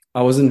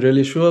 I wasn't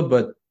really sure,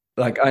 but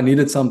like I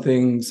needed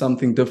something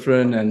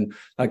different, and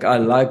like I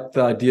liked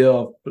the idea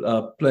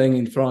of playing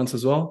in France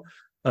as well.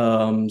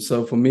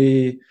 So for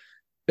me,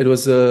 it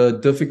was a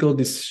difficult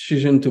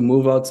decision to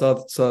move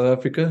outside South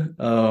Africa.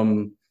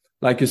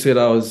 Like you said,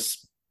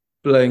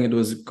 it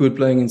was good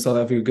playing in South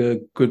Africa,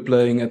 good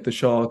playing at the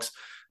Sharks,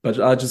 but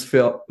I just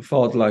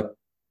felt like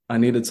I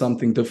needed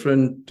something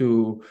different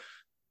to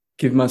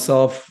give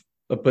myself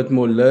a bit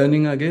more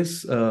learning, I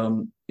guess,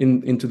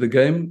 into the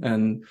game,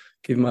 and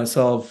give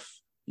myself,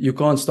 you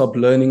can't stop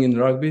learning in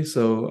rugby.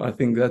 So I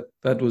think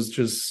that was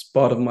just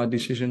part of my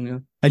decision. Yeah.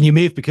 And you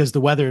moved because the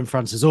weather in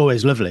France is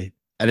always lovely,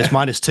 and it's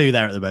 -2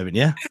 there at the moment.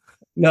 Yeah.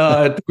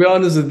 No, to be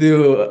honest with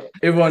you,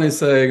 everyone is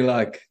saying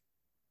like,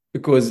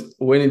 because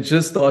when it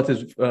just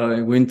started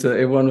in winter,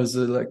 everyone was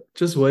like,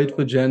 just wait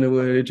for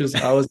January.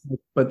 I was,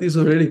 but it's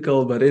already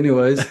cold. But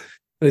anyways,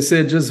 they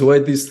said just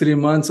wait these 3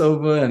 months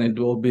over, and it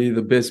will be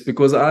the best.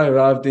 Because I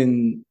arrived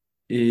in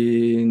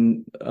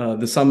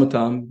the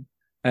summertime,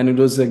 and it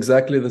was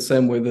exactly the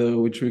same weather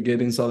which we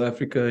get in South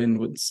Africa,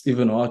 and it's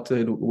even hotter.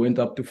 It went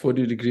up to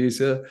 40 degrees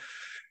here.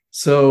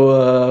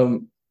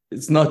 So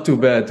it's not too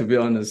bad, to be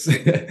honest.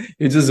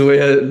 You just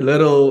wear a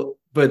little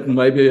bit,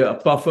 maybe a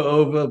puffer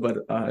over, but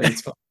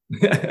it's fine.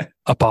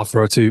 A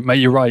puffer or two. Mate,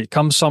 you're right.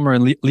 Come summer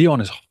in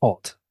Lyon is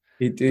hot.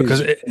 It is.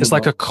 Because it's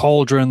like a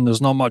cauldron.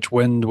 There's not much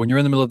wind. When you're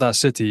in the middle of that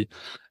city,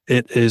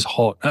 it is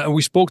hot.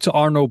 We spoke to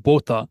Arnaud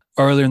Botha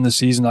earlier in the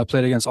season. I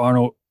played against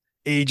Arnaud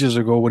ages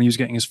ago when he was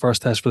getting his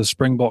first test for the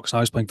Springboks and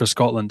I was playing for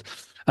Scotland.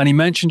 And he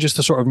mentioned just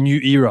the sort of new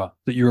era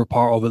that you were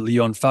part of at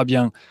Lyon.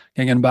 Fabien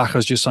Gengenbach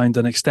has just signed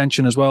an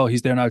extension as well.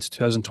 He's there now to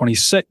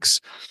 2026,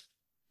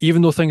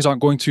 even though things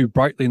aren't going too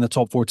brightly in the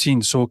top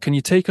 14. So can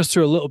you take us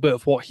through a little bit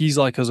of what he's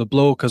like as a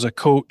bloke, as a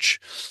coach,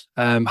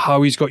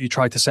 how he's got you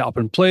try to set up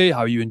and play,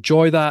 how you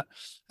enjoy that?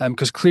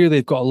 Because clearly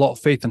they've got a lot of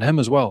faith in him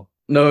as well.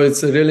 No,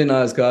 it's a really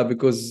nice guy,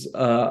 because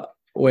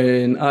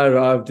when I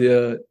arrived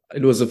here,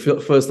 it was the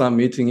first time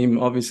meeting him,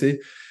 obviously,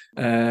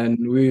 and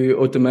we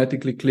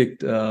automatically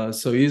clicked.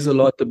 So he's a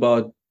lot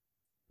about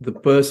the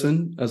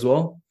person as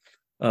well.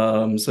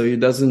 So he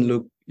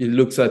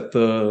looks at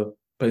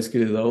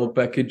basically the whole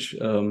package.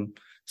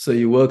 So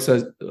he works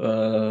as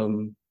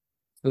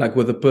like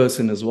with a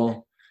person as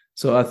well.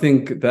 So I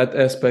think that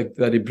aspect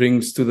that he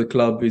brings to the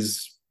club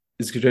is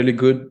really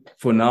good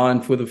for now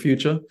and for the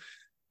future.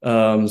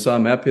 So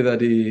I'm happy that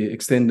they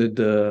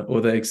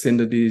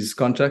extended his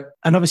contract.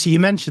 And obviously you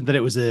mentioned that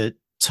it was a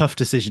tough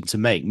decision to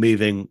make,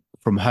 moving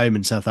from home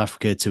in South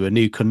Africa to a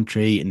new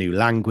country, a new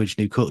language,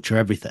 new culture,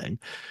 everything.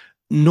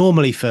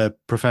 Normally for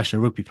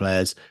professional rugby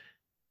players,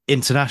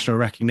 international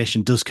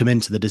recognition does come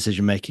into the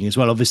decision making as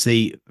well.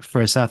 Obviously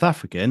for a South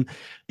African,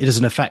 it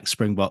doesn't affect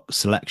Springbok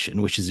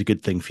selection, which is a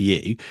good thing for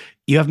you.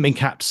 You haven't been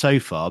capped so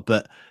far,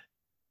 but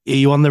are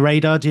you on the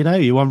radar? Do you know? Are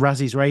you on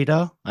Razzie's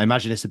radar? I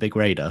imagine it's a big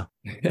radar.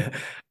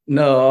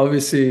 No,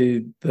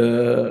 obviously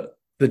the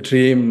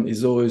dream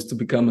is always to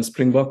become a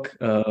Springbok.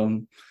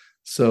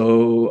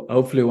 So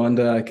hopefully one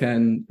day I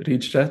can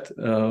reach that.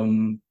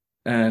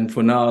 And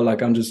for now,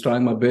 like, I'm just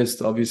trying my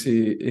best,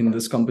 obviously, in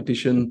this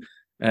competition,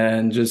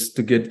 and just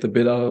to get the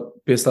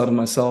best out of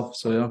myself.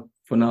 So yeah,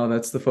 for now,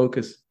 that's the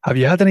focus. Have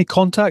you had any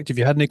contact? Have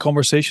you had any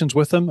conversations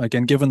with him?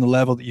 Again, given the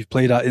level that you've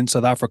played at in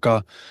South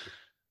Africa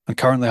and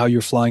currently how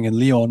you're flying in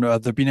Lyon,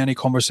 have there been any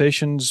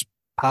conversations,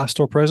 past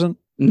or present?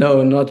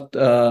 No,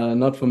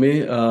 not for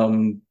me.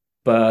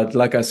 But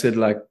like I said,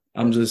 like,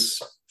 I'm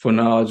just, for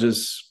now,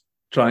 just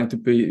trying to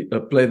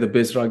play the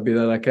best rugby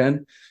that I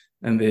can.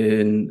 And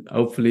then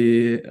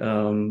hopefully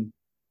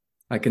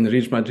I can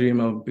reach my dream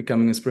of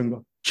becoming a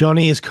Springbok.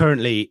 Johnny is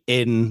currently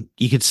in,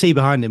 you could see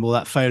behind him all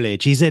that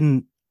foliage. He's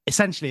in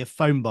essentially a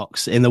phone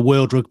box in the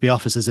World Rugby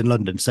offices in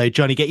London. So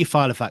Johnny, get your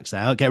Filofax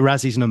out, get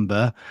Razzie's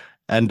number,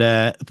 and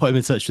put him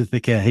in touch with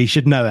Vicar. He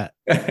should know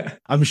it.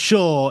 I'm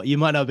sure you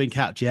might not have been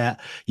capped yet.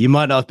 You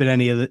might not have been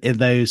any of in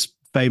those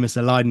famous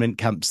alignment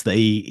camps that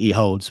he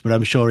holds, but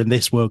I'm sure in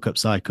this World Cup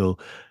cycle,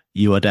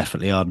 you are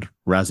definitely on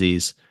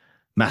Razzie's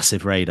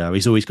massive radar.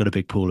 He's always got a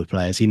big pool of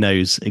players. He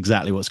knows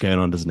exactly what's going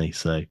on, doesn't he?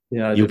 So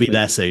yeah, you'll be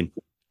there soon.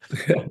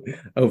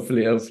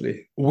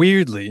 Hopefully.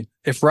 Weirdly,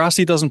 if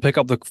Rassi doesn't pick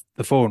up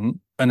the phone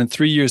and in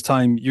 3 years'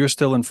 time you're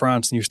still in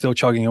France and you're still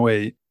chugging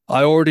away,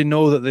 I already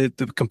know that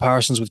the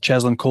comparisons with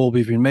Cheslin Kolbe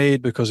have been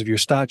made because of your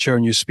stature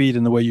and your speed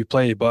and the way you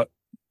play, but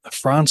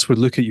France would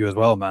look at you as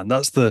well, man.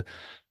 That's like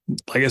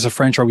it's a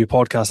French rugby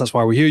podcast. That's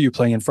why we hear you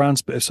playing in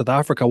France. But if South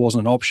Africa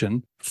wasn't an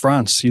option,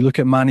 France, you look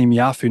at Manny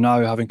Miafu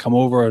now having come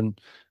over and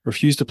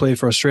refused to play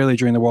for Australia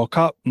during the World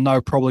Cup, now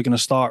probably going to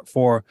start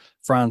for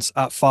France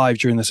at 5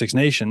 during the Six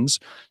Nations.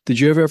 Did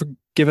you ever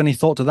give any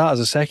thought to that as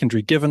a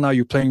secondary, given now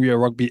you're playing real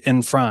rugby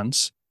in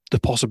France, the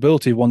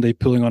possibility of one day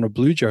pulling on a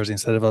blue jersey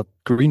instead of a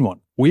green one?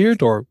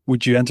 Weird, or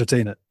would you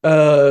entertain it?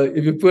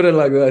 If you put it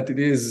like that, it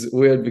is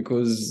weird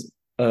because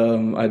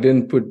I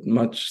didn't put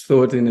much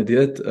thought in it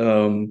yet.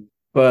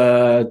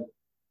 But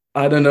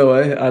I don't know.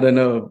 I don't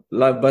know.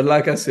 But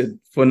like I said,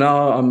 for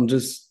now, I'm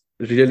just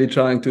really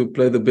trying to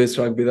play the best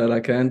rugby that I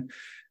can.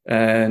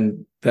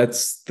 And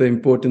that's the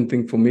important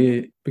thing for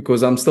me,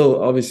 because I'm still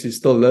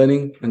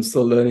learning and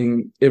still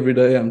learning every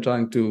day. I'm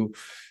trying to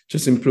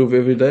just improve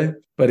every day.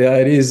 But yeah,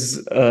 it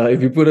is,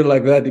 if you put it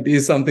like that, it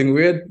is something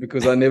weird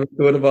because I never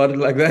thought about it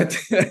like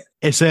that.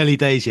 It's early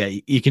days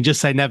yet. You can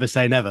just say never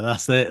say never.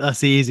 That's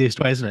the easiest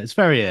way, isn't it? It's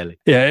very early.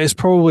 Yeah, it's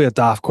probably a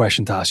daft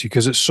question to ask you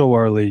because it's so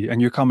early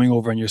and you're coming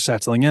over and you're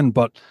settling in.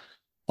 But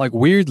like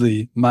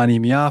weirdly, Manny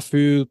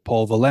Miafu,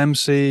 Paul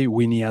Valemse,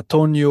 Winnie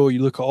Antonio,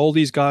 you look at all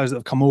these guys that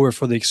have come over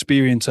for the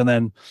experience and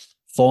then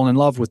fallen in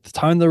love with the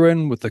town they're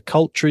in, with the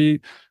culture,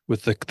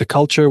 with the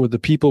culture, with the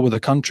people, with the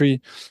country.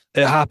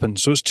 It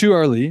happens. So it's too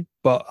early,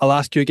 but I'll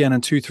ask you again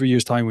in 2-3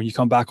 years' time when you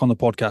come back on the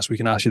podcast, we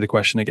can ask you the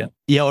question again.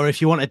 Yeah, or if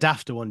you want a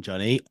dafter one,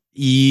 Johnny,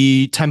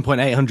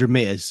 10.800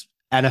 meters,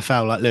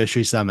 NFL like Lewis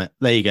Rees-Zammit.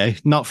 There you go.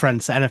 Not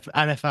France,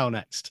 NFL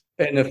next.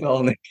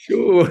 NFL next.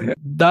 Sure.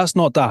 That's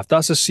not daft.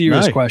 That's a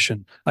serious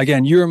question.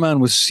 Again, you're a man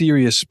with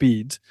serious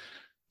speed.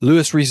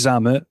 Lewis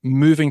Rees-Zammit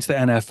moving to the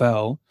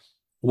NFL.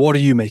 What do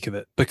you make of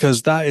it?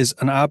 Because that is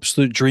an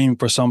absolute dream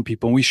for some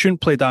people. And we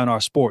shouldn't play down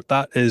our sport.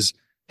 That is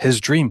his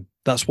dream.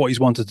 That's what he's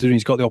wanted to do. And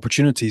he's got the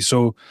opportunity.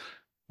 So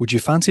would you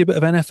fancy a bit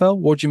of NFL?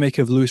 What do you make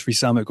of Lewis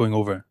Rees-Zammit going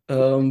over?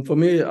 For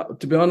me,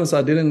 to be honest,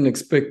 I didn't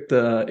expect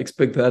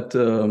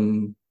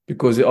that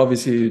because he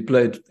obviously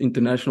played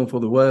international for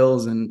the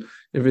Wales and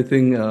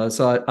everything.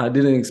 So I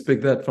didn't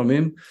expect that from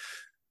him.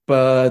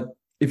 But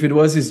if it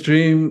was his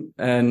dream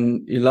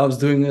and he loves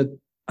doing it,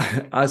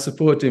 I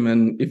support him.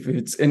 And if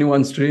it's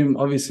anyone's dream,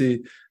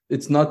 obviously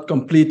it's not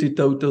completely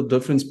total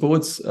different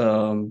sports.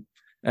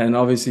 And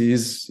obviously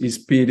his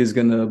speed is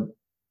going to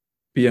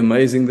be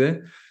amazing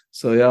there.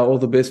 So yeah, all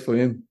the best for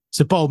him. It's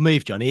a bold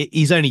move, Johnny.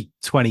 He's only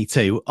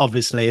 22.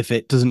 Obviously, if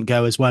it doesn't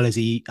go as well as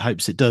he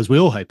hopes it does, we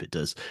all hope it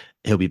does,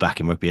 he'll be back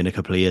in rugby in a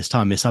couple of years'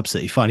 time. It's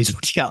absolutely fine. He's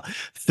already got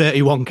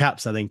 31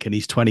 caps, I think, and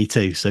he's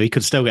 22. So he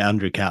could still get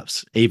 100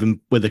 caps,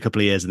 even with a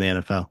couple of years in the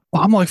NFL.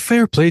 Well, I'm like,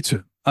 fair play to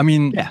him. I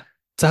mean, yeah.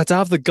 To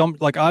have the gum,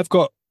 like I've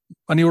got,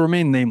 and he'll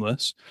remain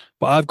nameless,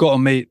 but I've got a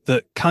mate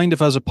that kind of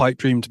has a pipe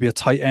dream to be a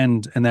tight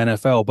end in the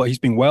NFL, but he's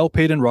been well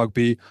paid in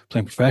rugby,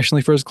 playing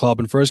professionally for his club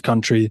and for his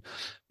country,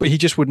 but he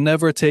just would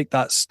never take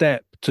that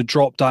step to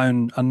drop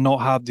down and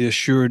not have the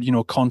assured,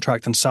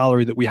 contract and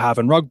salary that we have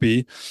in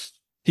rugby.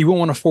 He won't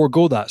want to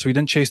forego that, so he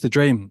didn't chase the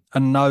dream,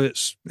 and now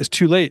it's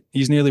too late.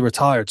 He's nearly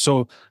retired.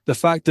 So the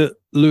fact that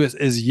Lewis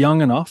is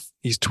young enough,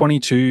 he's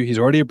 22, he's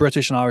already a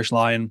British and Irish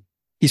Lion,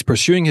 he's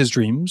pursuing his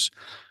dreams,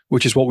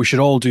 which is what we should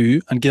all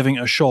do, and giving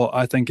it a shot,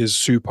 I think, is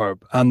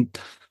superb. And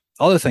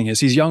the other thing is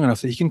he's young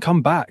enough that he can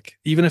come back.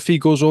 Even if he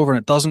goes over and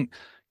it doesn't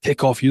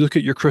kick off, you look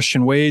at your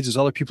Christian Wades, there's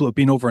other people that have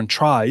been over and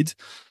tried,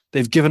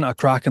 they've given it a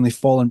crack and they've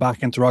fallen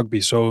back into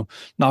rugby. So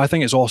no, I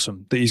think it's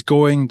awesome that he's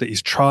going, that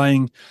he's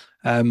trying,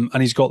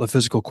 and he's got the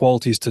physical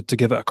qualities to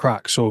give it a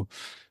crack. So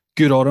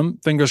good on him.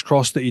 Fingers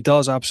crossed that he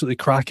does absolutely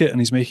crack it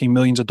and he's making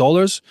millions of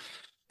dollars.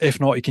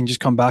 If not, he can just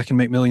come back and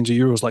make millions of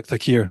euros like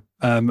Thakir,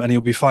 and he'll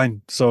be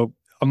fine. So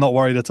I'm not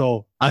worried at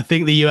all. I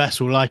think the US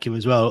will like him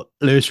as well.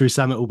 Lewis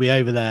Rees-Zammit will be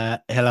over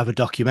there. He'll have a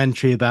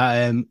documentary about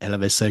him. He'll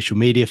have his social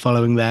media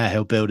following there.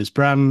 He'll build his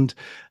brand.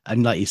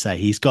 And like you say,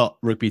 he's got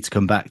rugby to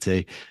come back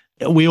to.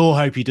 We all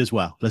hope he does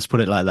well. Let's put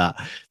it like that.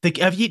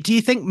 Do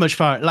you think much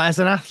far, like as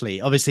an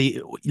athlete,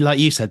 obviously, like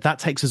you said, that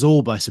takes us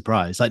all by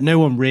surprise. Like no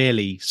one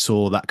really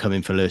saw that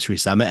coming for Lewis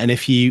Rees-Zammit. And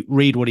if you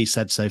read what he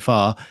said so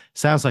far,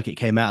 sounds like it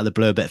came out of the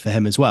blue a bit for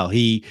him as well.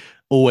 He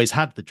always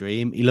had the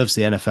dream. He loves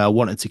the NFL,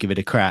 wanted to give it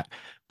a crack,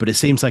 but it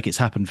seems like it's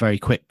happened very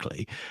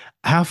quickly.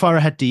 How far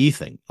ahead do you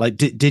think? Like,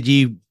 did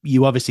you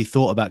obviously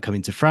thought about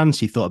coming to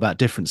France? You thought about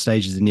different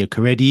stages in your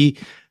career. Do you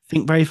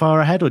think very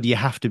far ahead, or do you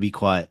have to be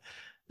quite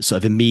sort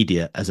of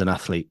immediate as an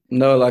athlete?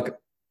 No,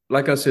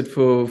 like I said,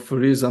 for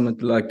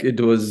Rees-Zammit, like it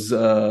was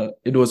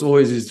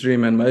always his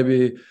dream, and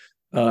maybe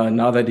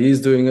now that he's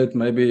doing it,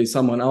 maybe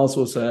someone else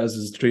also has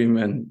his dream,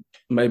 and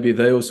maybe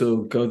they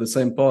also go the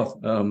same path.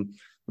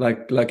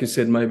 Like you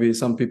said, maybe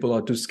some people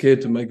are too scared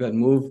to make that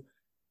move.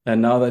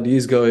 And now that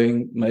he's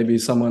going, maybe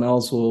someone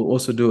else will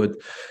also do it.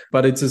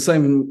 But it's the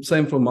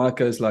same for my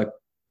case. Like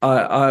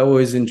I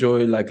always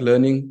enjoy like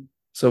learning.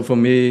 So for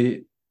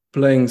me,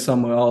 playing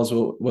somewhere else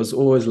was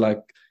always like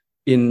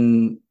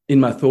in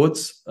my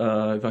thoughts,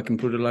 if I can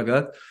put it like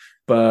that.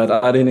 But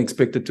I didn't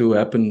expect it to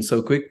happen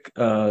so quick.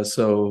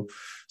 So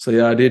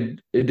yeah,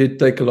 it did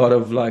take a lot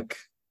of like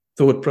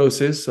thought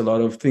process, a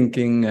lot of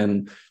thinking,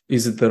 and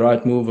is it the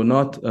right move or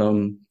not?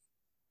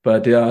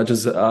 But yeah, I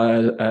just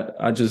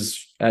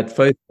had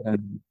faith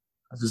and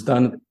I just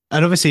done it.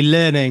 And obviously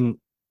learning,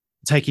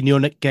 taking your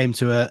game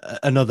to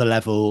another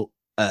level,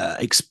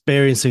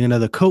 experiencing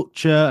another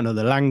culture,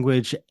 another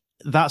language,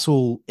 that's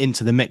all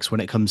into the mix when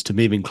it comes to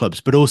moving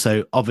clubs. But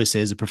also,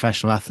 obviously, as a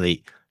professional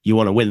athlete, you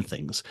want to win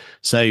things.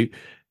 So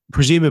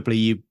presumably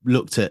you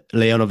looked at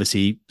Leon,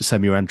 obviously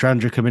Samuel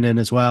Andrandra coming in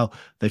as well.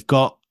 They've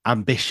got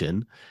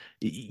ambition.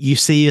 You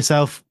see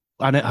yourself,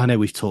 I know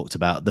we've talked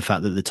about the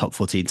fact that the top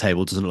 14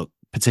 table doesn't look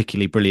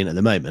particularly brilliant at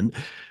the moment,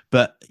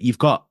 but you've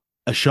got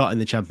a shot in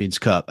the Champions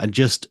Cup. And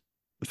just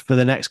for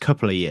the next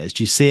couple of years,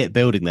 do you see it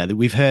building there?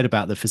 We've heard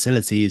about the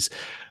facilities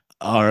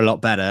are a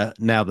lot better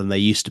now than they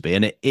used to be,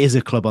 and it is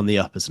a club on the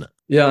up, isn't it?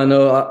 Yeah,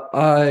 no,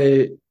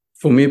 I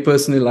for me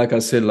personally, like I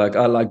said, like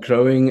I like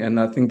growing, and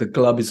I think the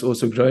club is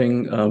also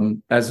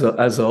growing as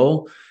a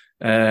whole.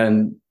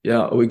 And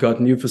yeah, we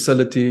got new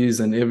facilities,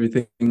 and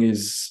everything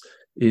is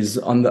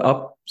on the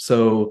up.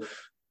 So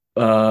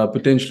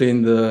potentially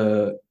in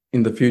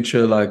the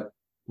future, like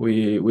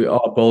we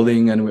are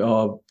building and we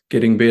are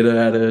getting better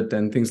at it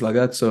and things like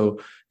that. So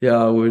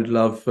yeah, we'd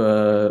love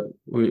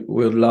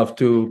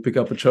to pick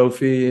up a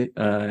trophy,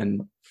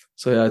 and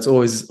so yeah, it's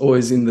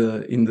always in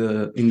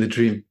the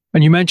dream.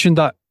 And you mentioned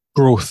that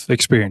growth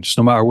experience,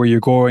 no matter where you're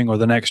going or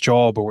the next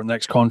job or the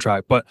next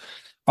contract. But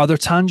are there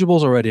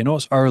tangibles already? I know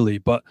it's early,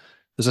 but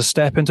there's a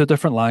step into a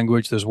different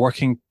language. There's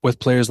working with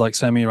players like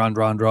Semi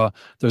Randrandra.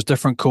 There's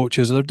different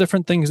coaches. There are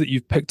different things that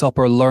you've picked up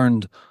or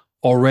learned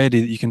already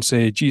that you can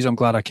say, geez, I'm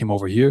glad I came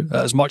over here.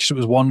 As much as it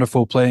was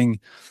wonderful playing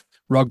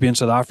rugby in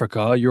South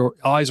Africa, your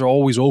eyes are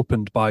always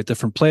opened by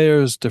different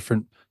players,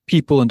 different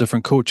people, and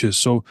different coaches.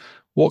 So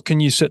what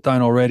can you sit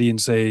down already and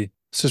say,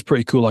 this is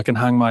pretty cool, I can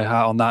hang my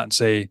hat on that and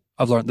say,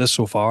 I've learned this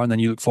so far, and then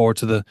you look forward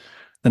to the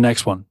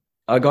next one?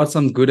 I got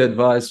some good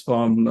advice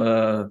from,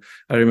 I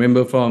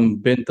remember from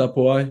Ben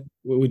Tapuai,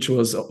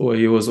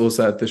 he was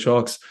also at the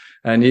Sharks,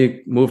 and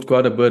he moved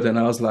quite a bit. And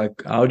I was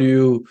like, how do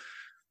you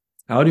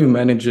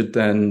manage it?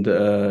 And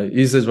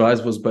his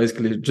advice was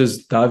basically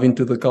just dive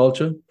into the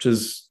culture,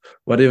 just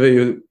whatever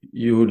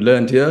you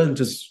learned here,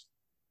 just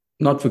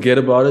not forget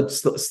about it,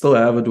 still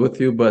have it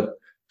with you, but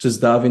just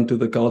dive into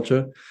the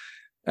culture.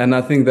 And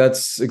I think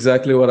that's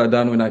exactly what I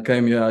done when I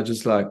came here. I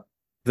just like,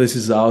 this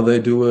is how they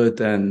do it.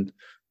 And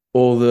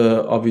all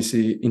the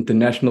obviously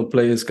international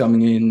players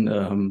coming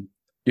in,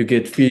 you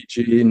get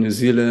Fiji, New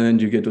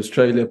Zealand, you get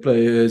Australia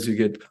players, you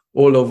get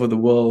all over the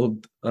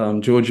world,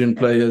 Georgian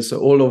players, so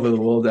all over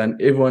the world,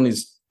 and everyone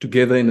is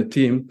together in a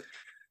team.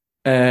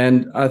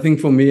 And I think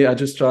for me, I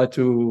just try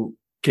to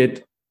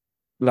get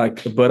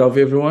like a bit of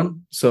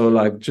everyone. So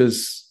like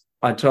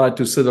I try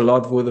to sit a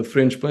lot with the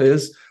French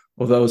players,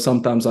 although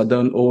sometimes I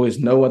don't always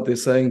know what they're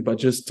saying, but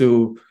just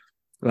to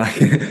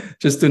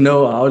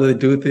know how they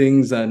do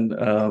things,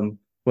 and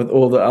with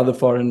all the other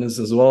foreigners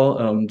as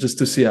well, just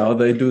to see how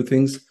they do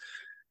things.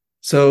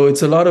 So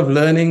it's a lot of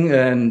learning,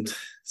 and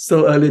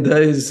still early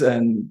days,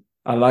 and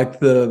I like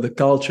the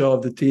culture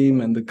of the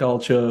team and the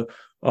culture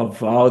of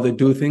how they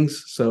do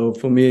things. So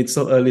for me, it's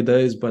still early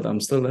days, but I'm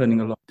still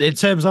learning a lot. In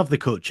terms of the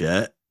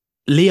culture,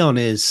 Lyon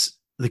is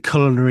the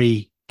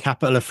culinary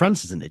capital of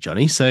France, isn't it,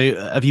 Johnny? So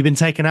have you been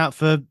taken out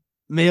for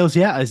meals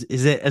yet?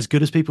 Is it as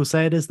good as people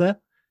say it is there?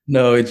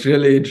 No, it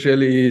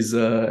really is.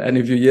 And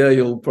if you're here,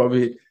 you'll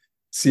probably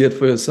see it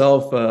for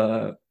yourself.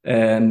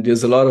 And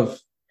there's a lot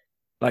of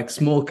like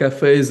small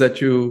cafes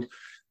that you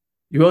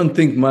won't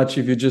think much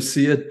if you just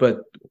see it,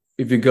 but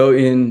if you go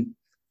in,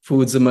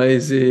 food's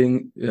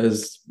amazing.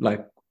 There's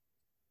like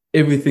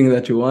everything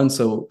that you want.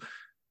 So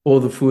all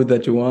the food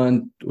that you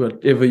want,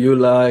 whatever you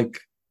like,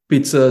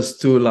 pizzas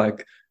to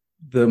like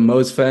the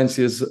most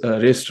fanciest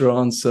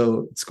restaurants.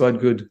 So it's quite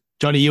good.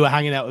 Johnny, you were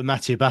hanging out with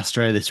Mathieu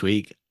Bastro this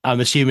week. I'm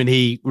assuming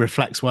he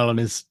reflects well on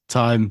his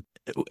time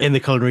in the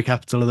culinary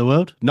capital of the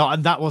world.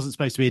 Not, that wasn't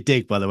supposed to be a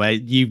dig, by the way.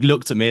 You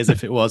looked at me as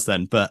if it was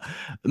then. But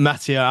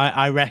Mathieu,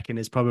 I reckon,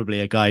 is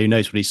probably a guy who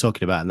knows what he's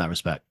talking about in that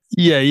respect.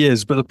 Yeah, he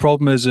is. But the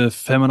problem is,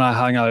 if him and I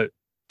hang out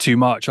too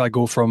much, I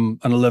go from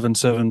an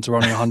 11-7 to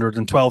running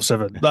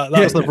 112-7.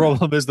 That's the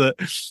problem, is that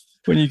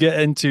when you get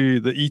into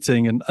the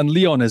eating, and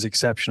Lyon is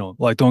exceptional.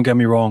 Like, don't get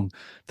me wrong,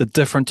 the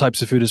different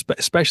types of food,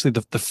 especially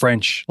the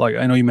French. Like,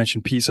 I know you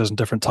mentioned pizzas and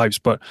different types,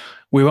 but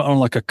we went on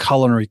like a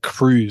culinary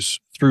cruise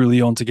through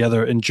Lyon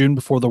together in June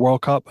before the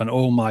World Cup, and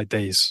oh my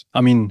days. I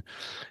mean,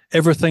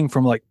 everything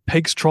from like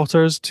pig's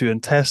trotters to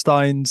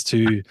intestines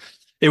to,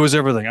 it was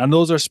everything. And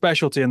those are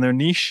specialty and they're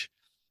niche,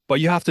 but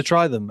you have to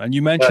try them. And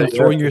you mentioned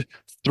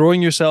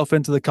throwing yourself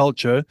into the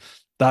culture.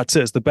 That's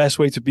it. It's the best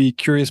way to be.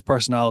 Curious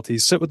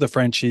personalities. Sit with the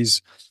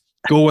Frenchies.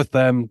 Go with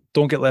them.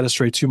 Don't get led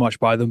astray too much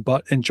by them,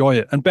 but enjoy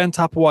it. And Ben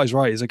Tapuai is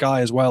right. He's a guy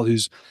as well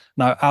who's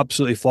now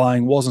absolutely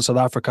flying. Was in South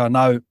Africa,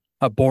 now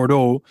at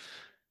Bordeaux.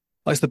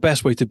 That's the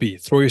best way to be.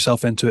 Throw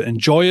yourself into it,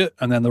 enjoy it,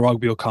 and then the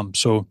rugby will come.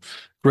 So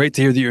great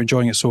to hear that you're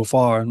enjoying it so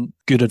far, and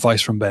good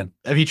advice from Ben.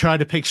 Have you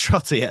tried a pig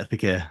trotter yet,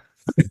 Fakir?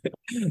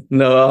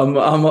 No,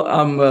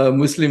 I'm a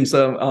Muslim,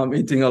 so I'm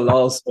eating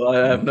halal, so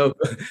I have no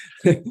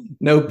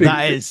no pig.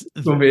 That is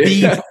for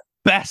me. the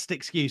best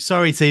excuse.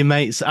 Sorry,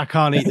 teammates, I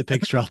can't eat the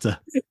pig trotter.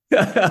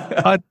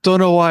 I don't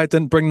know why I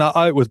didn't bring that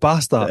out with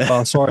Basta.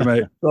 Oh, sorry,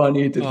 mate. Can't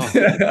eat it.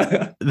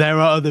 Oh. There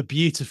are other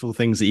beautiful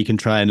things that you can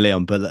try in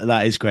Leon, but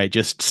that is great.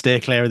 Just steer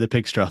clear of the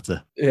pig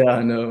trotter.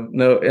 Yeah,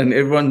 no, and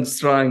everyone's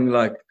trying,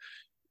 like,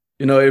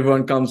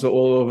 everyone comes from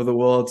all over the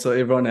world, so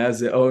everyone has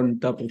their own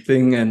type of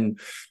thing. And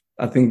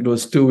I think it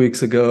was 2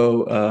 weeks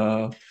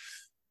ago,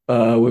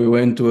 we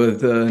went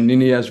with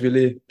Nini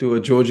to a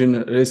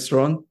Georgian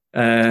restaurant,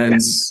 and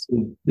Yes.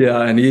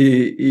 yeah, and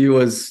he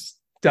was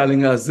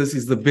telling us this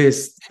is the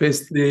best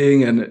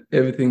thing and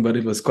everything, but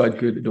it was quite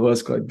good. It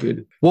was quite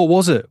good. What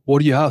was it? What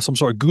do you have? Some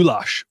sort of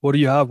goulash? What do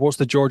you have? What's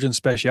the Georgian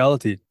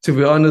speciality? To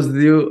be honest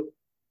with you,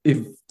 if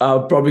I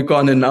probably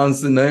can't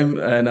announce the name,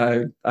 and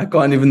I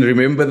can't even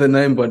remember the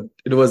name, but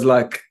it was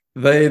like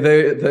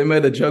they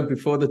made a joke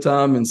before the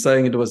time and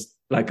saying it was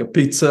like a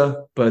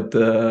pizza, but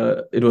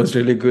it was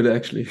really good,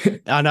 actually.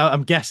 I know,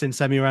 I'm guessing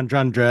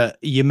Semirandrandra,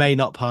 you may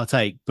not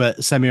partake, but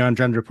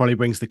Semirandrandra probably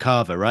brings the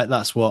carver, right?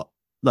 That's what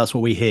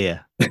we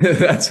hear.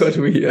 That's what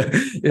we hear.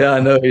 Yeah, I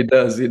know he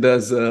does. He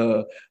does.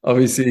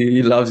 Obviously,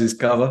 he loves his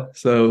cover.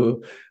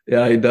 So,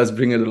 yeah, he does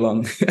bring it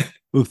along.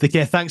 Well,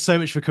 Fakir, thanks so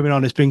much for coming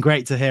on. It's been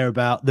great to hear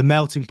about the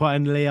melting pot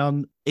in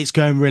Leon. It's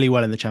going really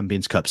well in the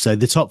Champions Cup. So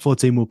the top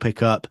 14 will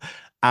pick up,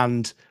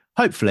 and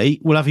hopefully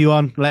we'll have you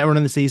on later on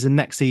in the season,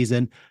 next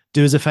season.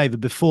 Do us a favour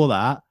before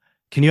that.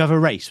 Can you have a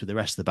race with the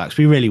rest of the backs?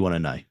 We really want to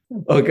know.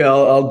 Okay,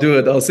 I'll do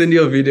it. I'll send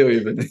you a video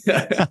even.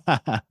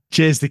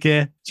 Cheers,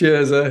 Fakir.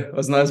 Cheers. It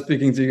was nice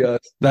speaking to you guys.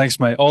 Thanks,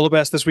 mate. All the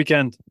best this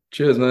weekend.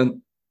 Cheers,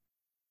 man.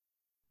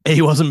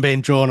 He wasn't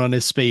being drawn on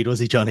his speed, was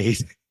he, Johnny?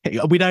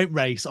 We don't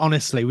race,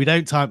 honestly. We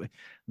don't time.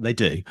 They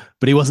do,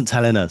 but he wasn't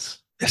telling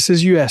us. This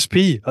is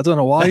USP. I don't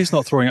know why he's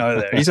not throwing it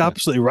out there. He's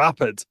absolutely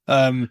rapid.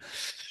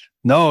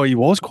 No, he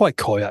was quite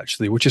coy,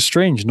 actually, which is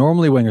strange.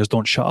 Normally, wingers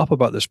don't shut up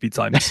about their speed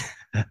times.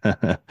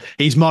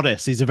 He's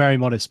modest. He's a very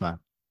modest man.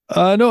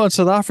 No, and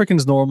South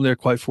Africans normally are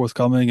quite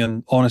forthcoming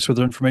and honest with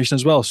their information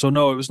as well. So,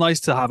 no, it was nice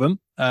to have him.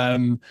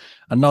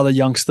 Another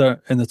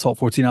youngster in the top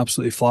 14,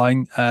 absolutely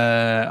flying.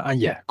 And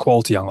yeah,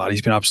 quality young lad.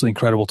 He's been absolutely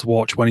incredible to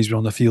watch when he's been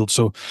on the field.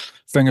 So,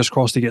 fingers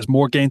crossed he gets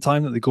more game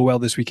time, that they go well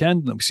this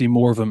weekend, and that we see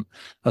more of him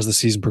as the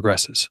season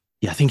progresses.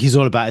 Yeah, I think he's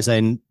all about his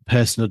own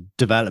personal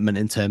development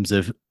in terms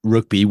of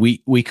rugby.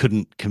 We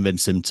couldn't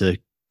convince him to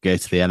go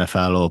to the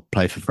NFL or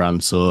play for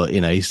France, or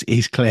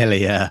he's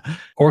clearly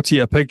or to eat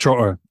a pig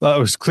trotter. That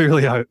was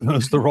clearly out. That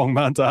was the wrong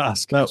man to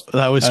ask.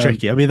 That was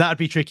tricky. I mean, that'd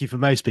be tricky for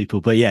most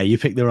people, but yeah, you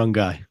picked the wrong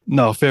guy.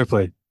 No, fair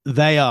play.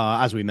 They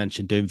are, as we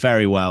mentioned, doing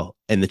very well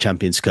in the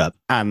Champions Cup,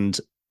 and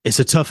it's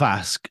a tough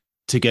ask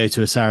to go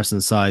to a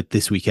Saracen side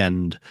this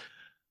weekend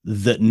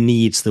that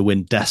needs the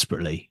win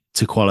desperately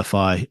to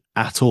qualify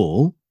at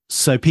all.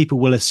 So people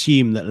will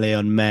assume that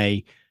Leon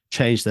may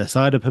change their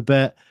side up a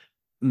bit,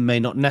 may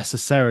not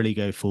necessarily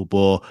go full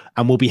bore,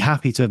 and will be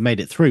happy to have made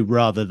it through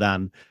rather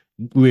than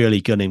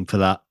really gunning for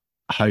that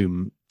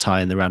home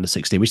tie in the round of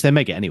 16, which they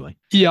may get anyway.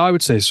 Yeah, I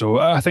would say so.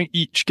 I think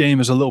each game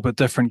is a little bit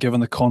different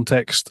given the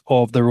context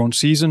of their own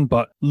season,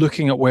 but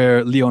looking at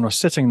where Leon are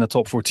sitting in the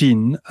top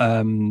 14,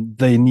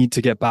 they need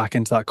to get back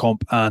into that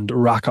comp and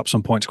rack up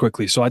some points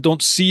quickly. So I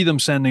don't see them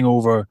sending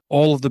over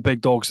all of the big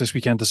dogs this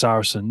weekend to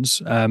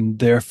Saracens.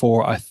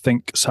 Therefore, I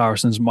think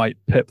Saracens might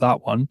pip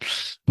that one,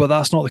 but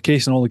that's not the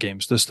case in all the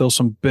games. There's still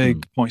some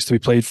big points to be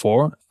played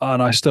for,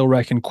 and I still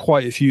reckon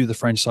quite a few of the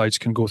French sides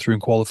can go through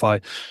and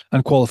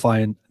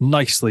qualify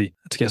nicely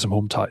to get some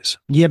home ties.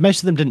 Yeah,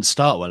 most of them didn't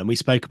start well, and we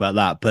spoke about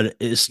that, but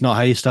it's not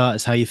how you start,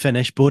 it's how you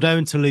finish. Bordeaux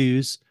and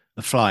Toulouse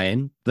are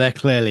flying. They're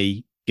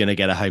clearly going to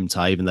get a home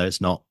tie, even though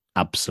it's not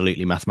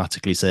absolutely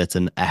mathematically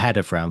certain, ahead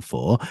of round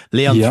 4.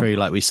 Leon through,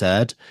 like we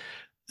said.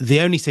 The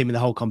only team in the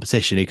whole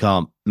competition who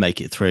can't make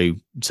it through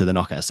to the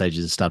knockout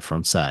stages is Stade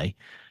Francais.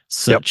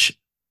 Such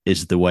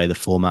is the way the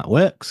format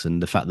works,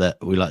 and the fact that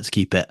we like to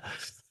keep it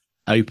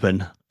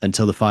open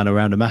until the final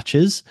round of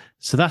matches.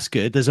 So that's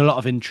good. There's a lot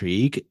of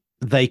intrigue.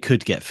 They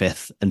could get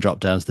 5th and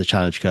drop down to the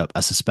Challenge Cup. I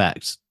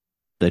suspect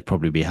they'd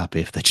probably be happy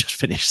if they just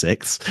finished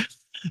 6th.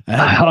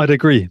 I'd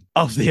agree.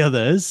 Of the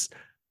others,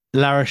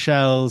 La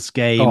Rochelle's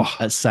game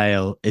at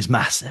Sale is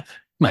massive.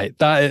 Mate,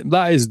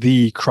 that is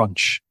the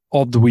crunch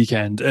of the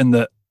weekend, in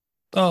that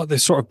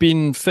they've sort of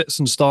been fits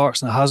and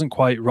starts and it hasn't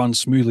quite run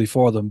smoothly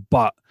for them.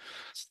 But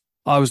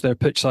I was there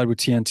pitch side with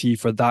TNT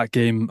for that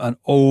game, and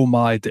oh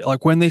my,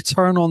 like when they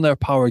turn on their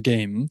power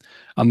game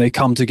and they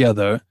come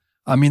together,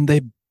 I mean,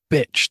 they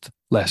bitched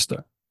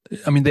Leicester.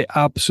 I mean, they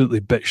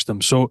absolutely bitched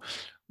them. So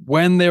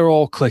when they're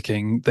all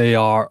clicking, they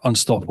are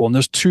unstoppable. And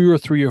there's 2 or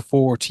 3 or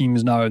 4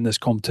 teams now in this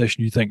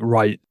competition you think,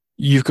 right,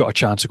 you've got a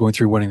chance of going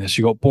through winning this.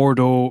 You got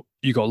Bordeaux,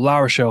 you got La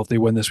Rochelle if they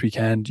win this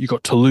weekend, you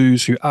got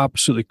Toulouse, who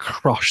absolutely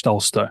crushed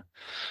Ulster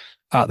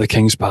at the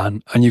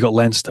Kingspan, and you got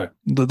Leinster.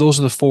 Those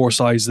are the 4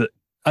 sides that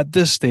at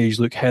this stage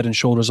look head and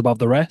shoulders above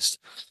the rest.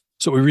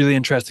 So it'll be really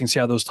interesting to see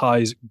how those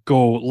ties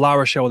go. La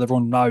Rochelle with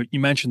everyone now,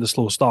 you mentioned the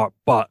slow start,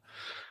 but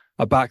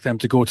I back them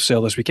to go to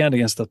Sale this weekend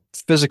against the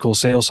physical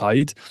Sale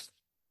side.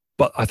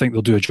 But I think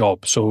they'll do a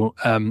job. So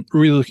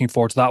really looking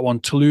forward to that one.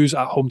 Toulouse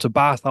at home to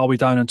Bath. I'll be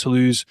down in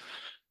Toulouse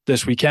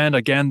this weekend.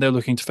 Again, they're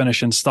looking to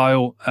finish in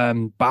style.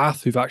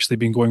 Bath, who've actually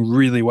been going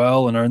really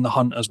well and are in the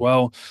hunt as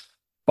well.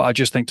 But I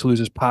just think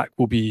Toulouse's pack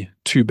will be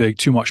too big,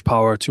 too much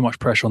power, too much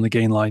pressure on the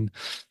gain line.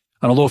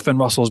 And although Finn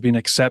Russell has been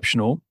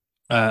exceptional,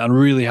 and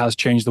really has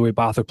changed the way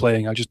Bath are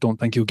playing, I just don't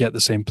think he'll get the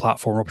same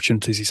platform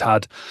opportunities he's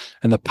had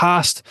in the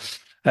past.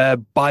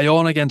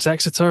 Bayonne against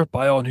Exeter.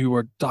 Bayonne, who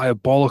were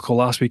diabolical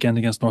last weekend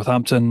against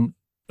Northampton,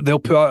 they'll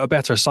put out a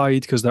better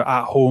side because they're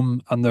at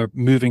home and they're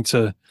moving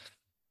to,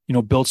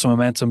 build some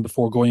momentum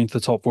before going into the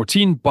top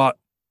 14. But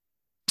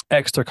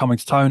Exeter coming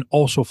to town,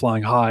 also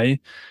flying high.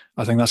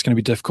 I think that's going to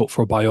be difficult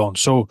for Bayonne.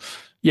 So,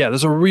 yeah,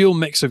 there's a real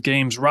mix of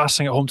games.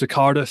 Racing at home to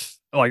Cardiff.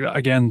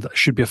 Again, that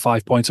should be a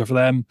 5-pointer for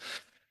them.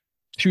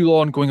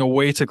 Toulon going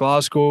away to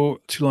Glasgow.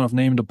 Toulon have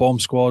named a bomb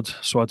squad,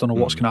 so I don't know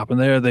what's going to happen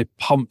there. They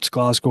pumped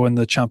Glasgow in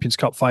the Challenge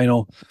Cup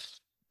final,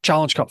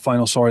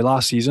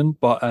 last season,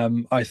 but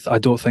I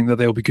don't think that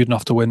they'll be good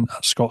enough to win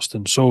at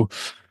Scotstoun. So,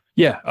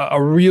 yeah,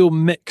 a real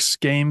mix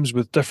games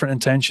with different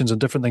intentions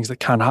and different things that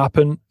can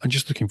happen. I'm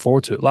just looking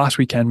forward to it. Last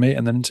weekend, mate,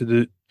 and then into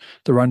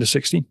the round of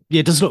 16.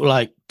 Yeah, it does look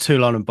like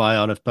Toulon and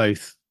Bayonne have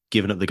both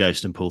given up the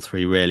ghost in Pool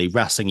 3, really.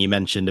 Racing, you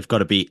mentioned, have got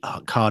to beat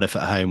Cardiff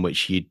at home,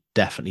 which you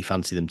definitely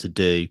fancy them to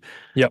do.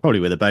 Yeah, probably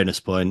with a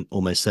bonus point,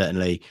 almost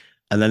certainly.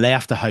 And then they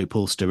have to hope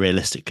Ulster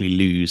realistically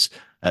lose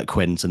at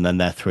Quins, and then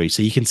they're through.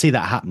 So you can see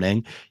that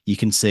happening. You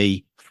can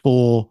see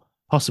 4,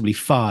 possibly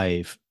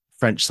 5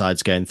 French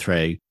sides going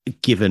through.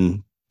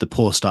 Given the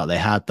poor start they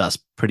had, that's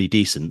pretty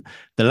decent.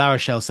 The La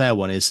Rochelle Sale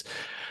one is,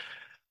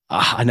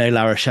 I know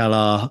La Rochelle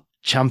are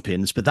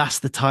champions, but that's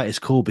the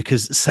tightest call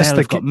because Sale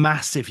have got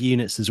massive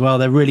units as well.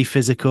 They're really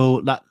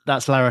physical.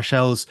 That's La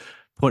Rochelle's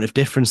point of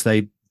difference.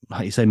 They,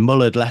 like you say,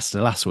 mullered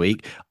Leicester last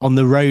week. On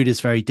the road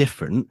is very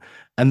different,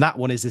 and that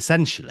one is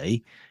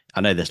essentially,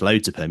 I know there's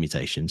loads of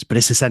permutations, but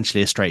it's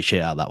essentially a straight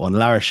shit out, that one.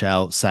 La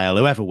Rochelle, Sale,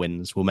 whoever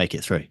wins will make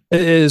it through.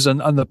 It is,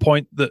 and the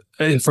point that,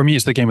 for me,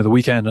 it's the game of the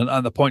weekend,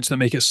 and the points that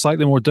make it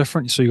slightly more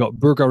different. So you got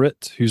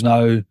Burgarit, who's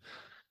now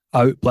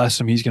out, bless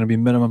him. He's going to be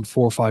minimum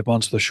 4 or 5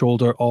 months with a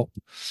shoulder up.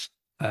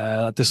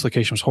 That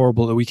dislocation was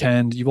horrible at the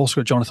weekend. You've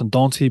also got Jonathan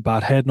Dante,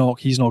 bad head knock.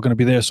 He's not going to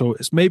be there. So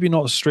it's maybe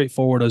not as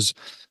straightforward as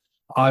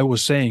I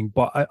was saying,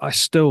 but I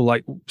still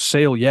like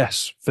Sale,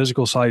 yes,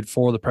 physical side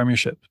for the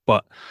Premiership,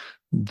 but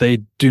they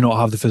do not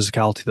have the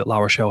physicality that La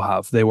Rochelle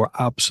have. They were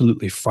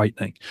absolutely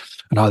frightening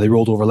and how they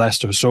rolled over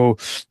Leicester. So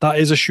that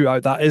is a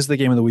shootout. That is the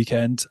game of the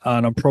weekend.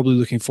 And I'm probably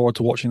looking forward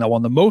to watching that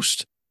one the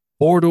most.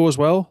 Bordeaux as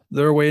well.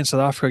 They're away in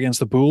South Africa against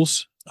the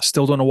Bulls. I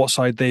still don't know what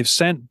side they've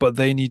sent, but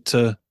they need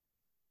to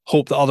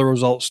hope that other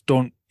results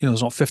don't,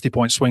 there's not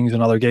 50-point swings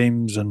in other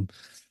games, and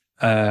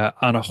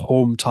a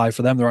home tie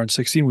for them, the round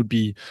 16 would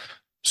be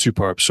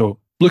superb. So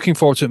looking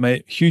forward to it,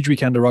 mate. Huge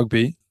weekend of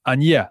rugby.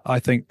 And yeah, I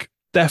think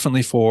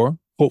definitely 4,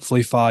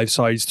 hopefully 5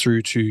 sides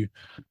through to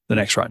the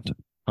next round.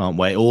 Can't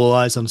wait. All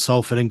eyes on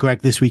Salford and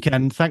Greg this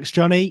weekend. Thanks,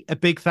 Johnny. A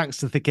big thanks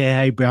to Thike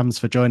Abrams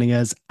for joining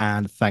us,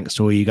 and thanks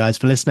to all you guys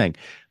for listening.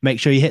 Make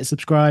sure you hit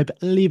subscribe,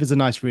 leave us a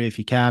nice review if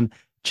you can.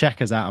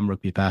 Check us out on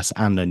Rugby Pass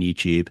and on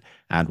YouTube,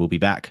 and we'll be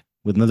back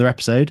with another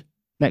episode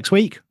next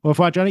week. Au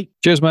revoir, Johnny.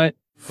 Cheers, mate.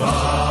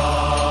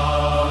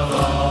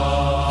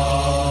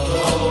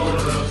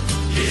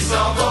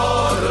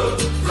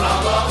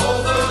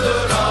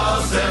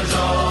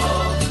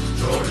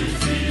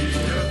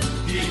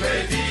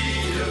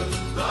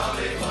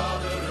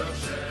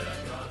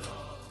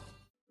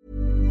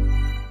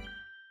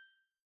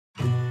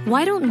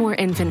 Why don't more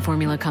infant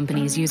formula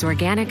companies use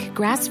organic,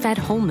 grass-fed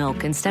whole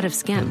milk instead of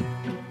skim?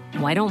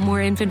 Why don't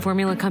more infant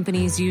formula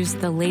companies use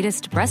the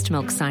latest breast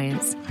milk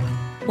science?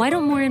 Why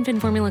don't more infant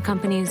formula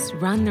companies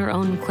run their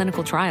own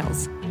clinical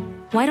trials?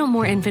 Why don't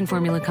more infant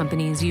formula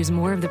companies use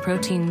more of the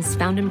proteins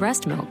found in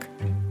breast milk?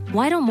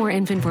 Why don't more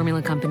infant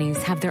formula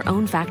companies have their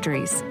own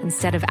factories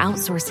instead of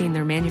outsourcing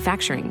their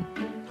manufacturing?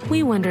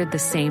 We wondered the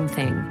same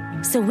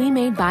thing. So we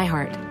made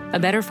ByHeart, a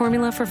better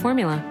formula for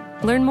formula.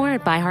 Learn more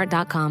at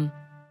byheart.com.